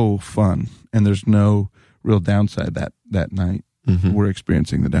so fun and there's no real downside that night. Mm-hmm. We're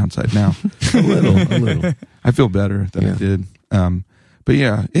experiencing the downside now. a little. I feel better than I did. But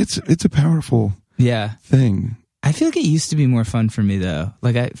yeah, it's a powerful thing. I feel like it used to be more fun for me though.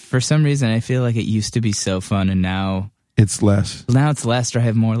 Like for some reason I feel like it used to be so fun and now it's less. Now it's less, or I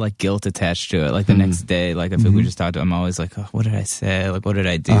have more like guilt attached to it. Like the next day, like if we just talked to him, I'm always like, oh, what did I say? Like what did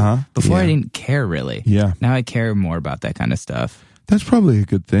I do? Before I didn't care really. Yeah. Now I care more about that kind of stuff. That's probably a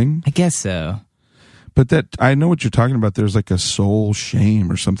good thing. I guess so. But I know what you're talking about. There's like a soul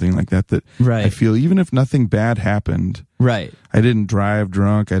shame or something like that right. I feel even if nothing bad happened. Right. I didn't drive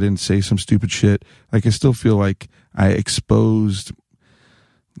drunk. I didn't say some stupid shit. Like I still feel like I exposed,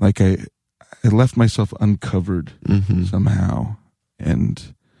 like I left myself uncovered somehow.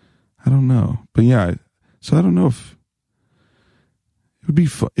 And I don't know. But yeah, so I don't know if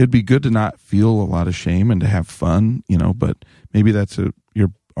it'd be good to not feel a lot of shame and to have fun, but maybe that's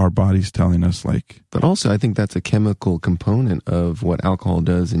our body's telling us like. But also I think that's a chemical component of what alcohol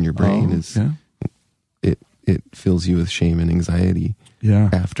does in your brain is it fills you with shame and anxiety. Yeah.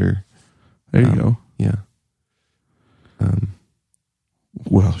 After. There you go. Yeah.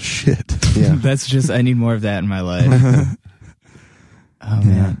 Well, shit. Yeah. That's just, I need more of that in my life. Oh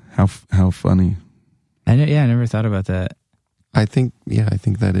man. How funny. I never thought about that. I think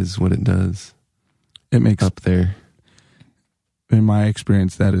that is what it does. It makes up there. In my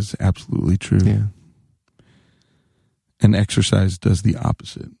experience, that is absolutely true. Yeah. And exercise does the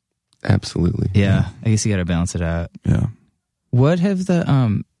opposite. Absolutely. Yeah, I guess you got to balance it out. Yeah. What have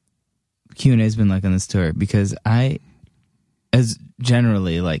the Q&As been like on this tour? Because I, as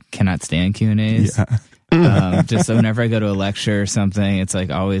generally, like, cannot stand Q&As. Yeah. Just so whenever I go to a lecture or something, it's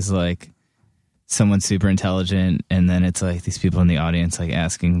like always like someone super intelligent, and then it's like these people in the audience like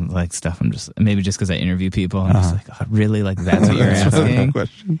asking like stuff. I'm just, maybe just because I interview people, I'm just like, oh, really? Like, that's what you're asking?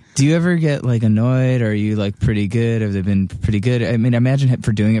 Do you ever get like annoyed, or are you like pretty good? Have they been pretty good? I mean, I imagine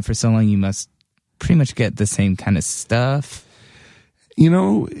for doing it for so long, you must pretty much get the same kind of stuff. You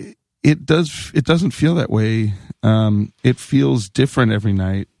know, it doesn't feel that way. It feels different every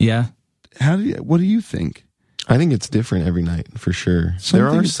night. Yeah. What do you think? I think it's different every night, for sure. There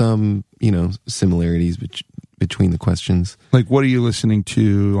are some, similarities between the questions. Like, what are you listening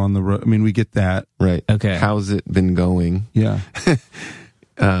to on the road? I mean, we get that. Right. Okay. How's it been going? Yeah.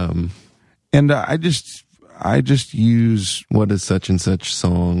 And I just use, what does such and such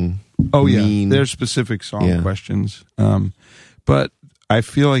song mean? There's specific song questions. But I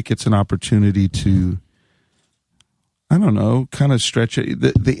feel like it's an opportunity to, I don't know, kind of stretch it.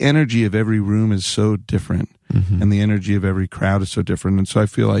 The energy of every room is so different, and the energy of every crowd is so different. And so I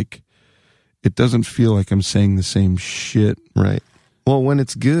feel like it doesn't feel like I'm saying the same shit. Right. Well, when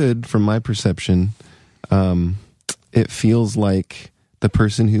it's good, from my perception, it feels like the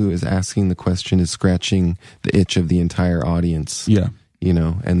person who is asking the question is scratching the itch of the entire audience. Yeah.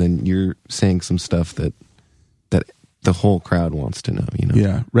 And then you're saying some stuff that the whole crowd wants to know,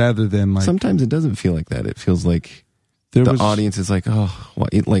 Yeah. Rather than like, sometimes it doesn't feel like that. It feels like the audience is like, oh,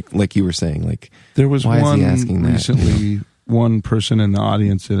 like you were saying, like, there was why one is he asking that? Recently, one person in the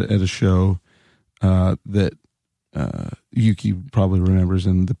audience at a show that Yuki probably remembers,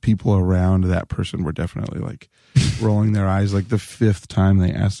 and the people around that person were definitely like rolling their eyes like the fifth time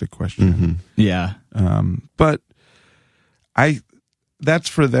they asked a question. Yeah. But that's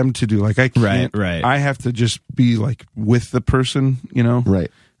for them to do. Like, I can't, right. I have to just be like with the person, Right.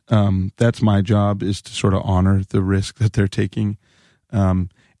 That's my job, is to sort of honor the risk that they're taking. And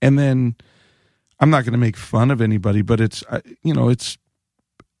then I'm not going to make fun of anybody, but it's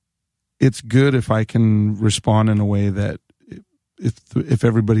good if I can respond in a way that if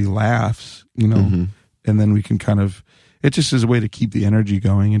everybody laughs, and then we can kind of, it just is a way to keep the energy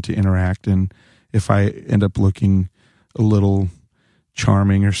going and to interact. And if I end up looking a little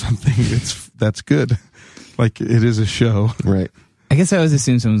charming or something, that's good. Like, it is a show. Right. I guess I always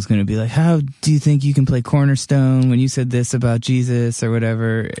assume someone's going to be like, how do you think you can play Cornerstone when you said this about Jesus or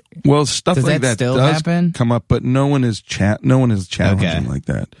whatever? Well, stuff does like that that still does happen? come up, but no one is challenging like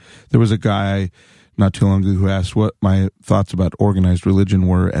that. There was a guy not too long ago who asked what my thoughts about organized religion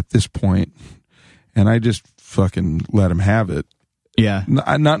were at this point, and I just fucking let him have it. Yeah.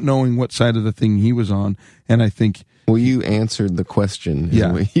 Not knowing what side of the thing he was on, and I think... Well, you answered the question.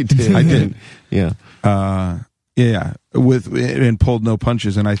 Yeah. You did. I did. Yeah. Yeah, and pulled no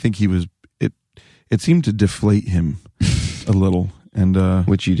punches, and I think it seemed to deflate him a little, and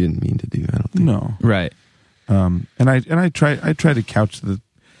which you didn't mean to do. I don't think. No, right. And I try to couch the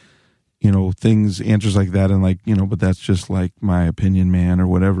answers like that, and like, but that's just like my opinion, man, or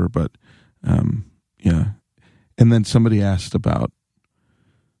whatever. But yeah, and then somebody asked about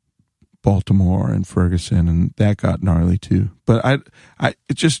Baltimore and Ferguson, and that got gnarly too. But I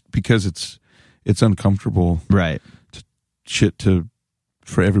it's just because it's uncomfortable, right?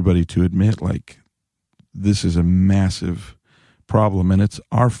 For everybody to admit, like, this is a massive problem, and it's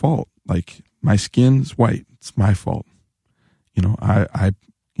our fault. Like, my skin's white; it's my fault.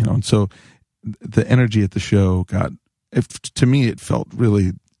 And so the energy at the show to me, it felt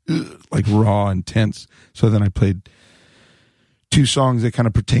really like raw and tense. So then I played 2 songs that kind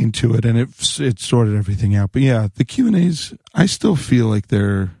of pertained to it, and it sorted everything out. But yeah, the Q&As, I still feel like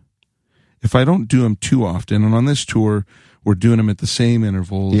they're, if I don't do them too often, and on this tour, we're doing them at the same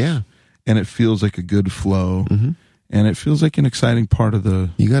intervals. Yeah. And it feels like a good flow. Mm-hmm. And it feels like an exciting part of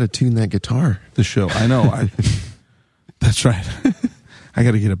You got to tune that guitar. The show. I know. That's right. I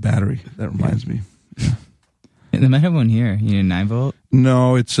got to get a battery. That reminds me. Yeah. They might have one here. You need a 9-volt?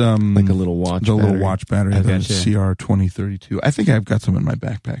 No, it's like a little watch battery. Little watch battery. I The gotcha. CR2032. I think I've got some in my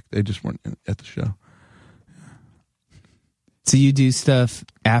backpack. They just weren't at the show. So you do stuff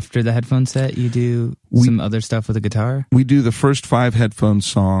after the headphone set? You do some other stuff with the guitar? We do the first 5 headphone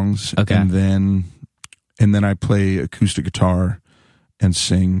songs, okay, and then I play acoustic guitar and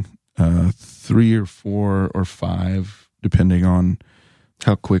sing 3 or 4 or 5, depending on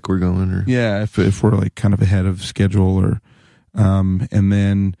how quick we're going. Or if we're like kind of ahead of schedule, or and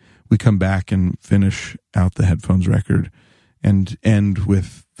then we come back and finish out the headphones record and end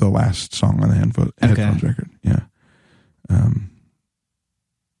with the last song on the headphones record. Yeah.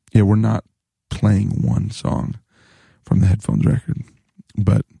 Yeah, we're not playing one song from the Headphones record,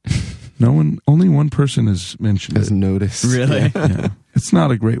 but only one person has mentioned Has it. noticed. Really? Yeah, it's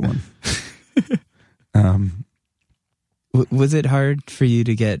not a great one. Was it hard for you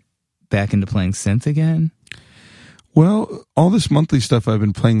to get back into playing synth again? Well, all this monthly stuff, I've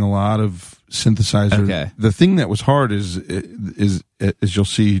been playing a lot of synthesizer. Okay. The thing that was hard is as you'll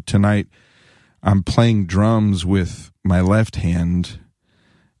see tonight, I'm playing drums with my left hand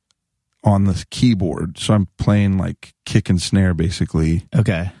on the keyboard. So I'm playing like kick and snare basically.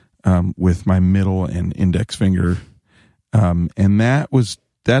 Okay. With my middle and index finger. And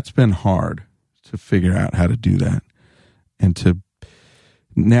that's been hard to figure out how to do that. And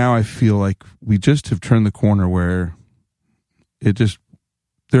now I feel like we just have turned the corner where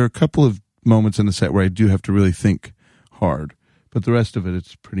there are a couple of moments in the set where I do have to really think hard, but the rest of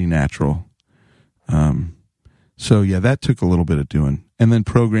it's pretty natural. So yeah, that took a little bit of doing, and then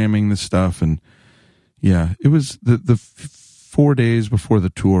programming the stuff. And yeah, it was the 4 days before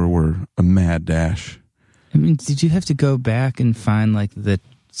the tour were a mad dash. I mean, did you have to go back and find like the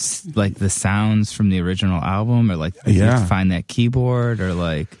sounds from the original album, or like did you have to find that keyboard, or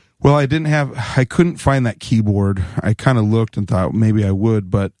like? Well, I couldn't find that keyboard. I kind of looked and thought maybe I would,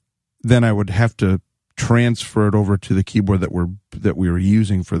 but then I would have to transfer it over to the keyboard that we were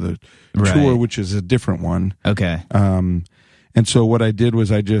using for the tour, which is a different one. Okay. And so what I did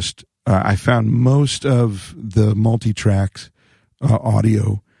was I found most of the multi-tracks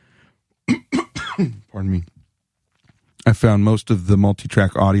audio. Pardon me. I found most of the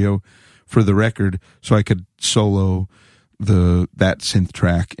multi-track audio for the record, so I could solo that synth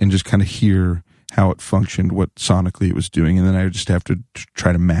track and just kind of hear how it functioned, what sonically it was doing, and then I would just have to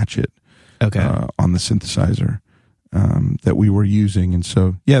try to match it on the synthesizer that we were using. And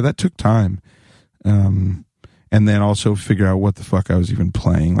so, yeah, that took time. And then also figure out what the fuck I was even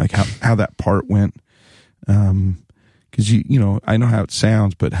playing, like how that part went. Because I know how it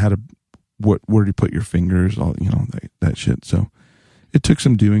sounds, but where do you put your fingers, all that shit. So it took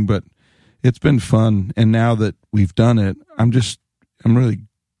some doing, but it's been fun. And now that we've done it, I'm really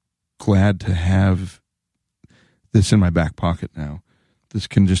glad to have this in my back pocket now. This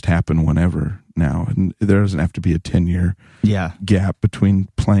can just happen whenever now, and there doesn't have to be a 10-year gap between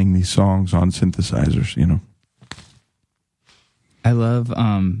playing these songs on synthesizers. I love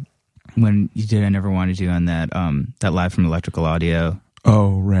when you did I Never Wanted You on that Live from Electrical Audio.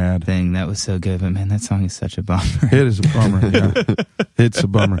 Oh, rad thing. That was so good, but man, that song is such a bummer. It is a bummer. Yeah. It's a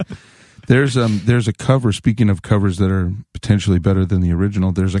bummer. There's a cover. Speaking of covers that are potentially better than the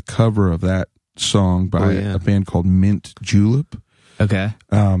original, there's a cover of that song by a band called Mint Julep. Okay.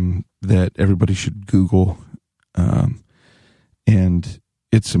 That everybody should Google. And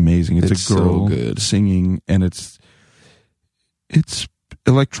it's amazing. It's a girl so singing, and it's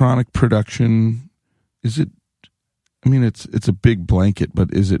electronic production. Is it? I mean, it's a big blanket, but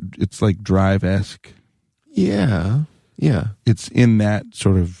it's like Drive-esque? Yeah. It's in that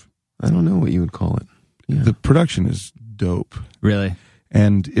sort of... I don't know what you would call it. Yeah. The production is dope. Really?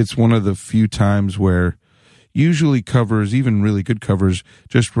 And it's one of the few times where usually covers, even really good covers,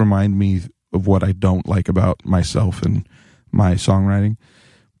 just remind me of what I don't like about myself and my songwriting.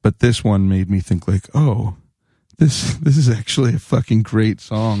 But this one made me think like, oh, this is actually a fucking great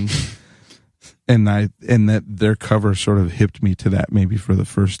song. And that their cover sort of hipped me to that maybe for the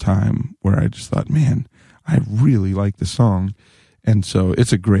first time, where I just thought, man, I really like the song. And so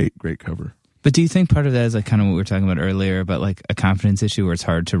it's a great, great cover. But do you think part of that is like kind of what we were talking about earlier about like a confidence issue where it's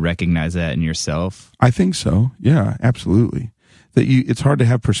hard to recognize that in yourself? I think so. Yeah, absolutely. It's hard to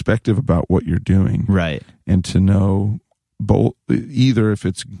have perspective about what you're doing. Right. And to know both, either if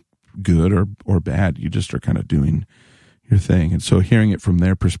it's good or bad, you just are kind of doing your thing. And so hearing it from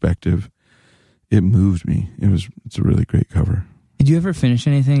their perspective, it moved me. It's a really great cover. Did you ever finish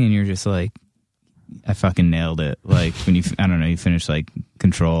anything and you're just like, I fucking nailed it? Like when you finish like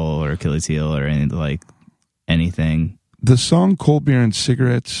Control or Achilles Heel or anything. The song Cold Beer and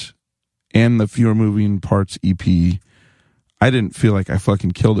Cigarettes and the Fewer Moving Parts EP, I didn't feel like I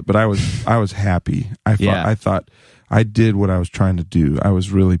fucking killed it, but I was happy. I thought I did what I was trying to do. I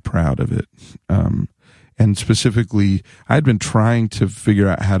was really proud of it. And specifically, I'd been trying to figure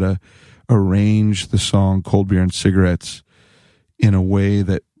out how to arrange the song Cold Beer and Cigarettes in a way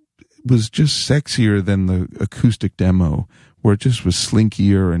that was just sexier than the acoustic demo, where it just was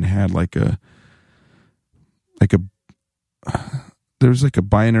slinkier and had there's like a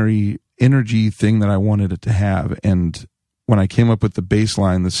binary energy thing that I wanted it to have. And when I came up with the bass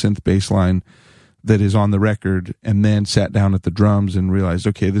line, the synth bass line that is on the record, and then sat down at the drums and realized,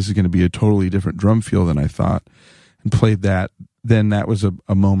 okay, this is going to be a totally different drum feel than I thought. and played that, then that was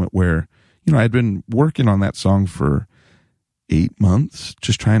a moment where, you know, I'd been working on that song for 8 months,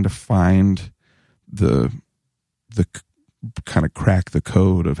 just trying to find the kind of crack the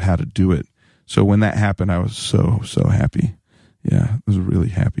code of how to do it. So when that happened, I was so happy. Yeah, I was really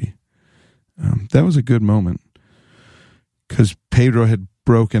happy. That was a good moment because Pedro had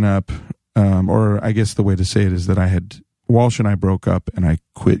broken up, or I guess the way to say it is that Walsh and I broke up and I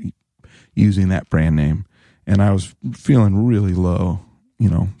quit using that brand name, and I was feeling really low, you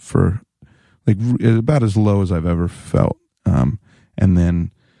know, for like about as low as I've ever felt. And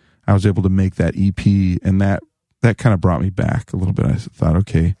then I was able to make that EP, and that kind of brought me back a little bit. I thought,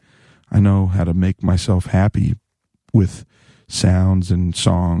 okay, I know how to make myself happy with sounds and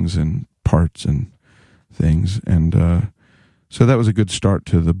songs and parts and things. And so that was a good start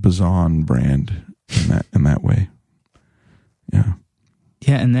to the Bazan brand in that way. Yeah.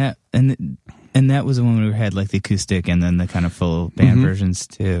 Yeah, and that was the one where we had like the acoustic and then the kind of full band versions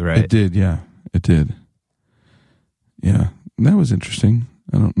too, right? It did, yeah. It did. Yeah. And that was interesting.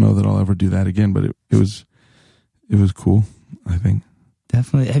 I don't know that I'll ever do that again, but it was cool, I think.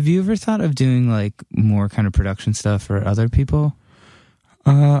 Definitely. Have you ever thought of doing like more kind of production stuff for other people?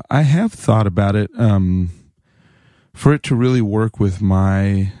 I have thought about it. For it to really work with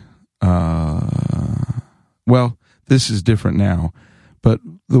my, well, this is different now, but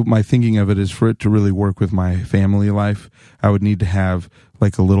my thinking of it is for it to really work with my family life, I would need to have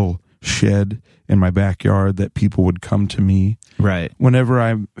like a little shed in my backyard that people would come to me. Right. Whenever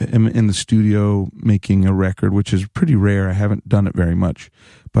I am in the studio making a record, which is pretty rare, I haven't done it very much,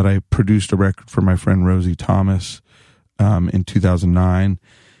 but I produced a record for my friend Rosie Thomas in 2009,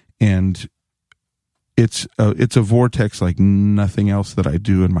 and it's a vortex like nothing else that I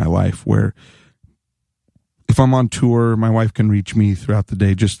do in my life, where if I'm on tour, my wife can reach me throughout the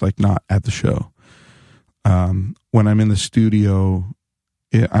day, just like not at the show. When I'm in the studio,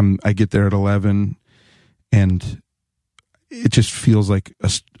 I get there at 11, and it just feels like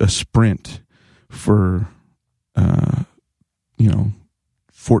a sprint for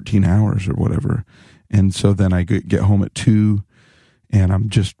 14 hours or whatever. And so then I get home at 2, and I'm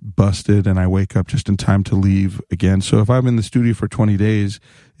just busted, and I wake up just in time to leave again. So if I'm in the studio for 20 days,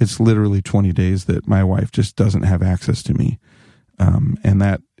 it's literally 20 days that my wife just doesn't have access to me, and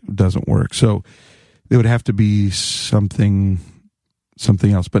that doesn't work. So it would have to be something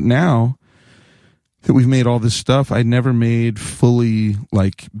else. But now that we've made all this stuff, I never made fully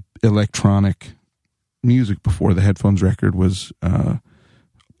like electronic music before. The Headphones record was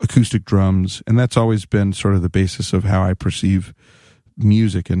acoustic drums, and that's always been sort of the basis of how I perceive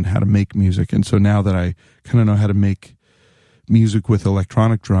music and how to make music. And so now that I kind of know how to make music with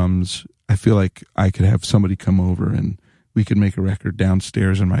electronic drums, I feel like I could have somebody come over and we could make a record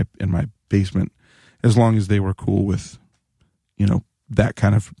downstairs in my basement, as long as they were cool with, you know, that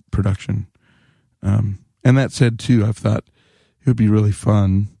kind of production. And that said too, I've thought it would be really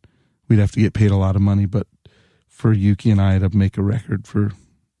fun. We'd have to get paid a lot of money, but for Yuki and I to make a record for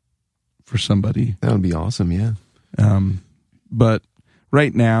somebody, that would be awesome. Yeah. But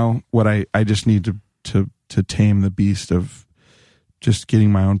right now, what I just need to tame the beast of just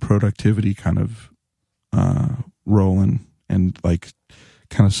getting my own productivity kind of rolling and like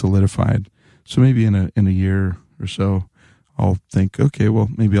kind of solidified. So maybe in a year or so, I'll think, okay, well,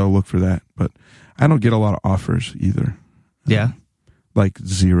 maybe I'll look for that. But I don't get a lot of offers either. Yeah. Like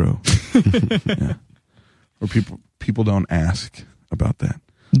zero. Yeah. Or people don't ask about that.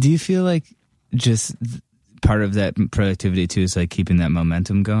 Do you feel like just part of that productivity too is like keeping that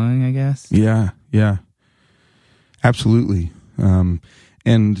momentum going, I guess? Yeah. Absolutely.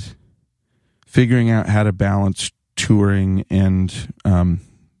 And figuring out how to balance touring and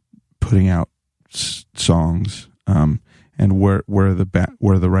putting out songs, and where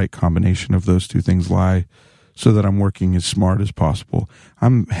the right combination of those two things lie, so that I'm working as smart as possible.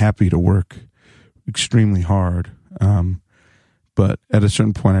 I'm happy to work extremely hard, but at a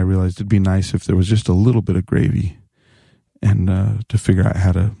certain point I realized it'd be nice if there was just a little bit of gravy, and to figure out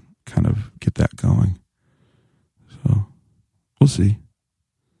how to kind of get that going. So we'll see.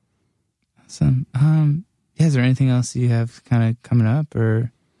 Awesome. Yeah, is there anything else you have kind of coming up,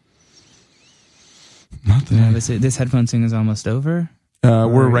 or? Not that This headphone thing is almost over.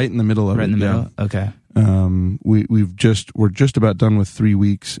 We're right in the middle of it. Right in the middle. Okay. We're just about done with 3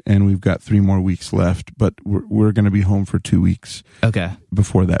 weeks, and we've got 3 more weeks left. But we're going to be home for 2 weeks. Okay.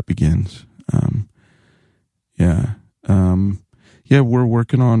 Before that begins. We're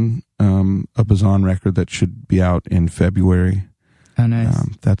working on a Bazan record that should be out in February. Oh, nice.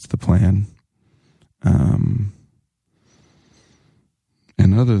 That's the plan. And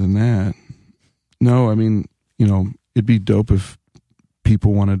other than that, no, I mean, it'd be dope if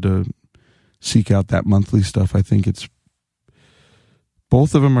people wanted to seek out that monthly stuff. I think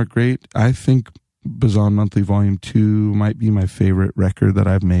both of them are great. I think Bazan Monthly Volume 2 might be my favorite record that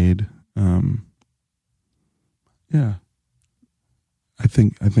I've made. Yeah, I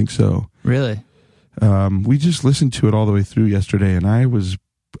think so. Really? We just listened to it all the way through yesterday, and I was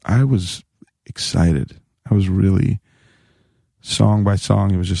excited. I was really, song by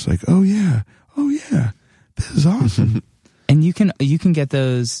song, it was just like, oh yeah, this is awesome. And you can get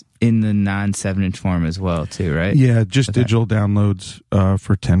those in the non 7-inch form as well too, right? Yeah, just digital downloads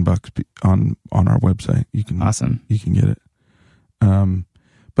for $10 on our website. You can get it.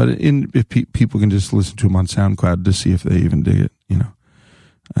 But if people can just listen to them on SoundCloud to see if they even dig it,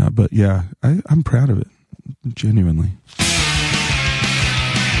 But yeah, I'm proud of it, genuinely.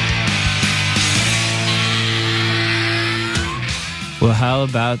 Well, how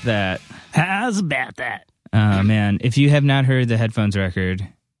about that? How's about that? Man, if you have not heard the Headphones record,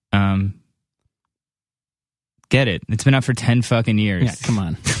 get it. It's been out for 10 fucking years. Yeah, come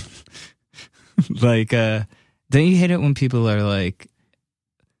on. Don't you hate it when people are like,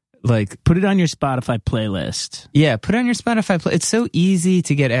 put it on your Spotify playlist. Yeah, put it on your Spotify playlist. It's so easy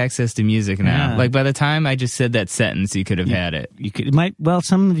to get access to music now. Yeah. By the time I just said that sentence, you could have had it.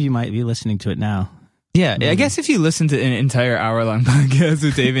 Some of you might be listening to it now. Yeah, I guess if you listen to an entire hour-long podcast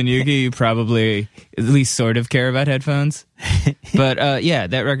with Dave and Yuki, you probably at least sort of care about headphones. But yeah,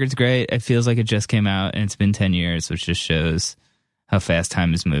 that record's great. It feels like it just came out, and it's been 10 years, which just shows how fast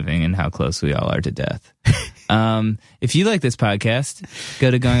time is moving and how close we all are to death. If you like this podcast,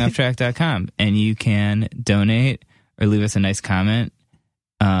 go to goingofftrack.com, and you can donate or leave us a nice comment.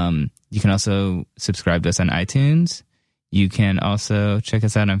 You can also subscribe to us on iTunes. You can also check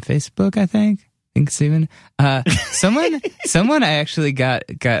us out on Facebook, I think Steven. Someone I actually got,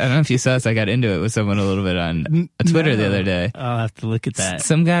 I don't know if you saw this, I got into it with someone a little bit on Twitter the other day. I'll have to look at that.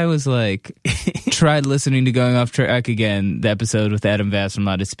 Some guy was like, tried listening to Going Off Track again, the episode with Adam Vass from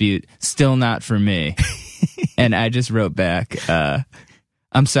La Dispute, still not for me. And I just wrote back,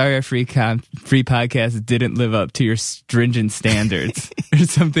 I'm sorry our free podcast didn't live up to your stringent standards or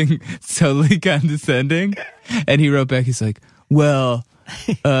something totally condescending. And he wrote back, he's like, well,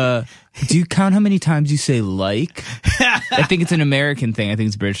 do you count how many times you say like? I think it's an American thing. I think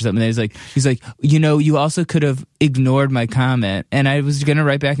it's British or something. And he's like, you also could have ignored my comment. And I was going to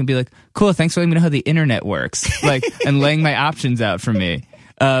write back and be like, cool, thanks for letting me know how the internet works. And laying my options out for me.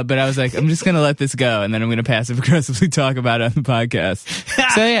 But I was like, I'm just going to let this go. And then I'm going to passive aggressively talk about it on the podcast.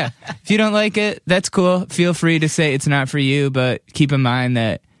 So yeah, if you don't like it, that's cool. Feel free to say it's not for you, but keep in mind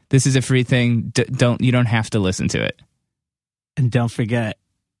that this is a free thing. You don't have to listen to it. And don't forget,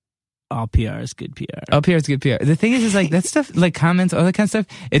 all PR is good PR. All PR is good PR. The thing is like that stuff, like comments, all that kind of stuff,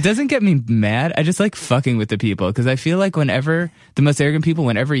 it doesn't get me mad. I just like fucking with the people because I feel like whenever the most arrogant people,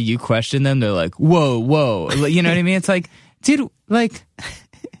 whenever you question them, they're like, whoa. You know what I mean? It's like, dude, like,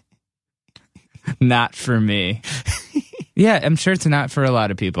 not for me. Yeah, I'm sure it's not for a lot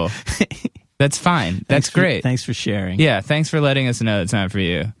of people. That's fine. That's great. Thanks for sharing. Yeah, thanks for letting us know it's not for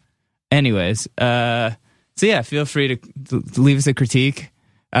you. Anyways, so yeah, feel free to leave us a critique.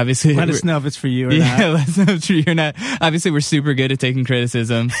 Obviously, let us know if it's for you or not. Yeah, let us know if it's for you or not. Obviously, we're super good at taking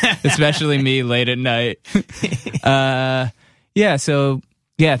criticism, especially me late at night. So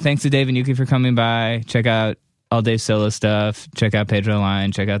thanks to Dave and Yuki for coming by. Check out all Dave's solo stuff. Check out Pedro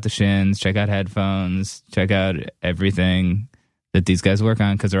Line. Check out the Shins. Check out Headphones. Check out everything that these guys work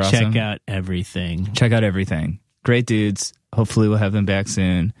on because they're awesome. Check out everything. Great dudes. Hopefully, we'll have them back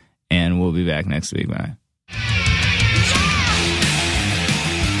soon, and we'll be back next week. Bye.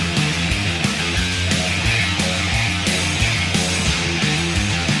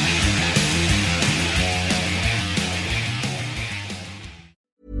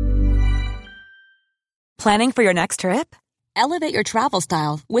 Planning for your next trip? Elevate your travel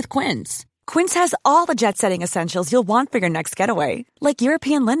style with Quince. Quince has all the jet-setting essentials you'll want for your next getaway, like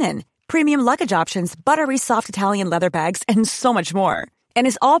European linen, premium luggage options, buttery soft Italian leather bags, and so much more. And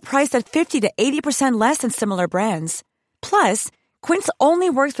is all priced at 50 to 80% less than similar brands. Plus, Quince only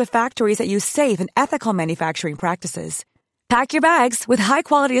works with factories that use safe and ethical manufacturing practices. Pack your bags with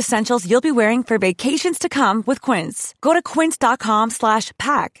high-quality essentials you'll be wearing for vacations to come with Quince. Go to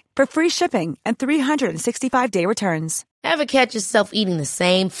quince.com/pack for free shipping and 365-day returns. Ever catch yourself eating the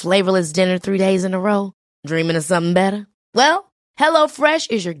same flavorless dinner 3 days in a row? Dreaming of something better? Well, HelloFresh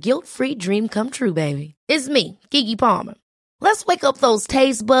is your guilt-free dream come true, baby. It's me, Keke Palmer. Let's wake up those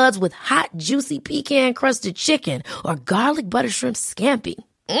taste buds with hot, juicy pecan-crusted chicken or garlic butter shrimp scampi.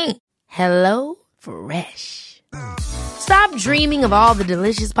 Hello Fresh. Stop dreaming of all the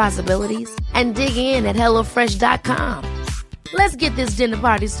delicious possibilities and dig in at HelloFresh.com. Let's get this dinner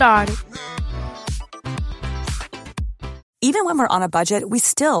party started. Even when we're on a budget, we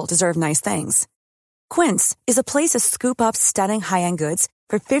still deserve nice things. Quince is a place to scoop up stunning high-end goods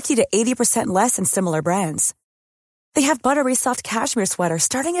for 50 to 80% less than similar brands. They have buttery soft cashmere sweaters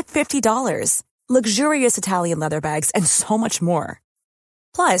starting at $50, luxurious Italian leather bags, and so much more.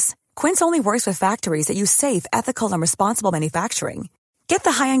 Plus, Quince only works with factories that use safe, ethical, and responsible manufacturing. Get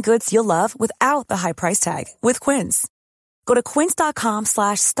the high-end goods you'll love without the high price tag with Quince. Go to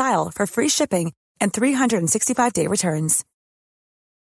quince.com/style for free shipping and 365-day returns.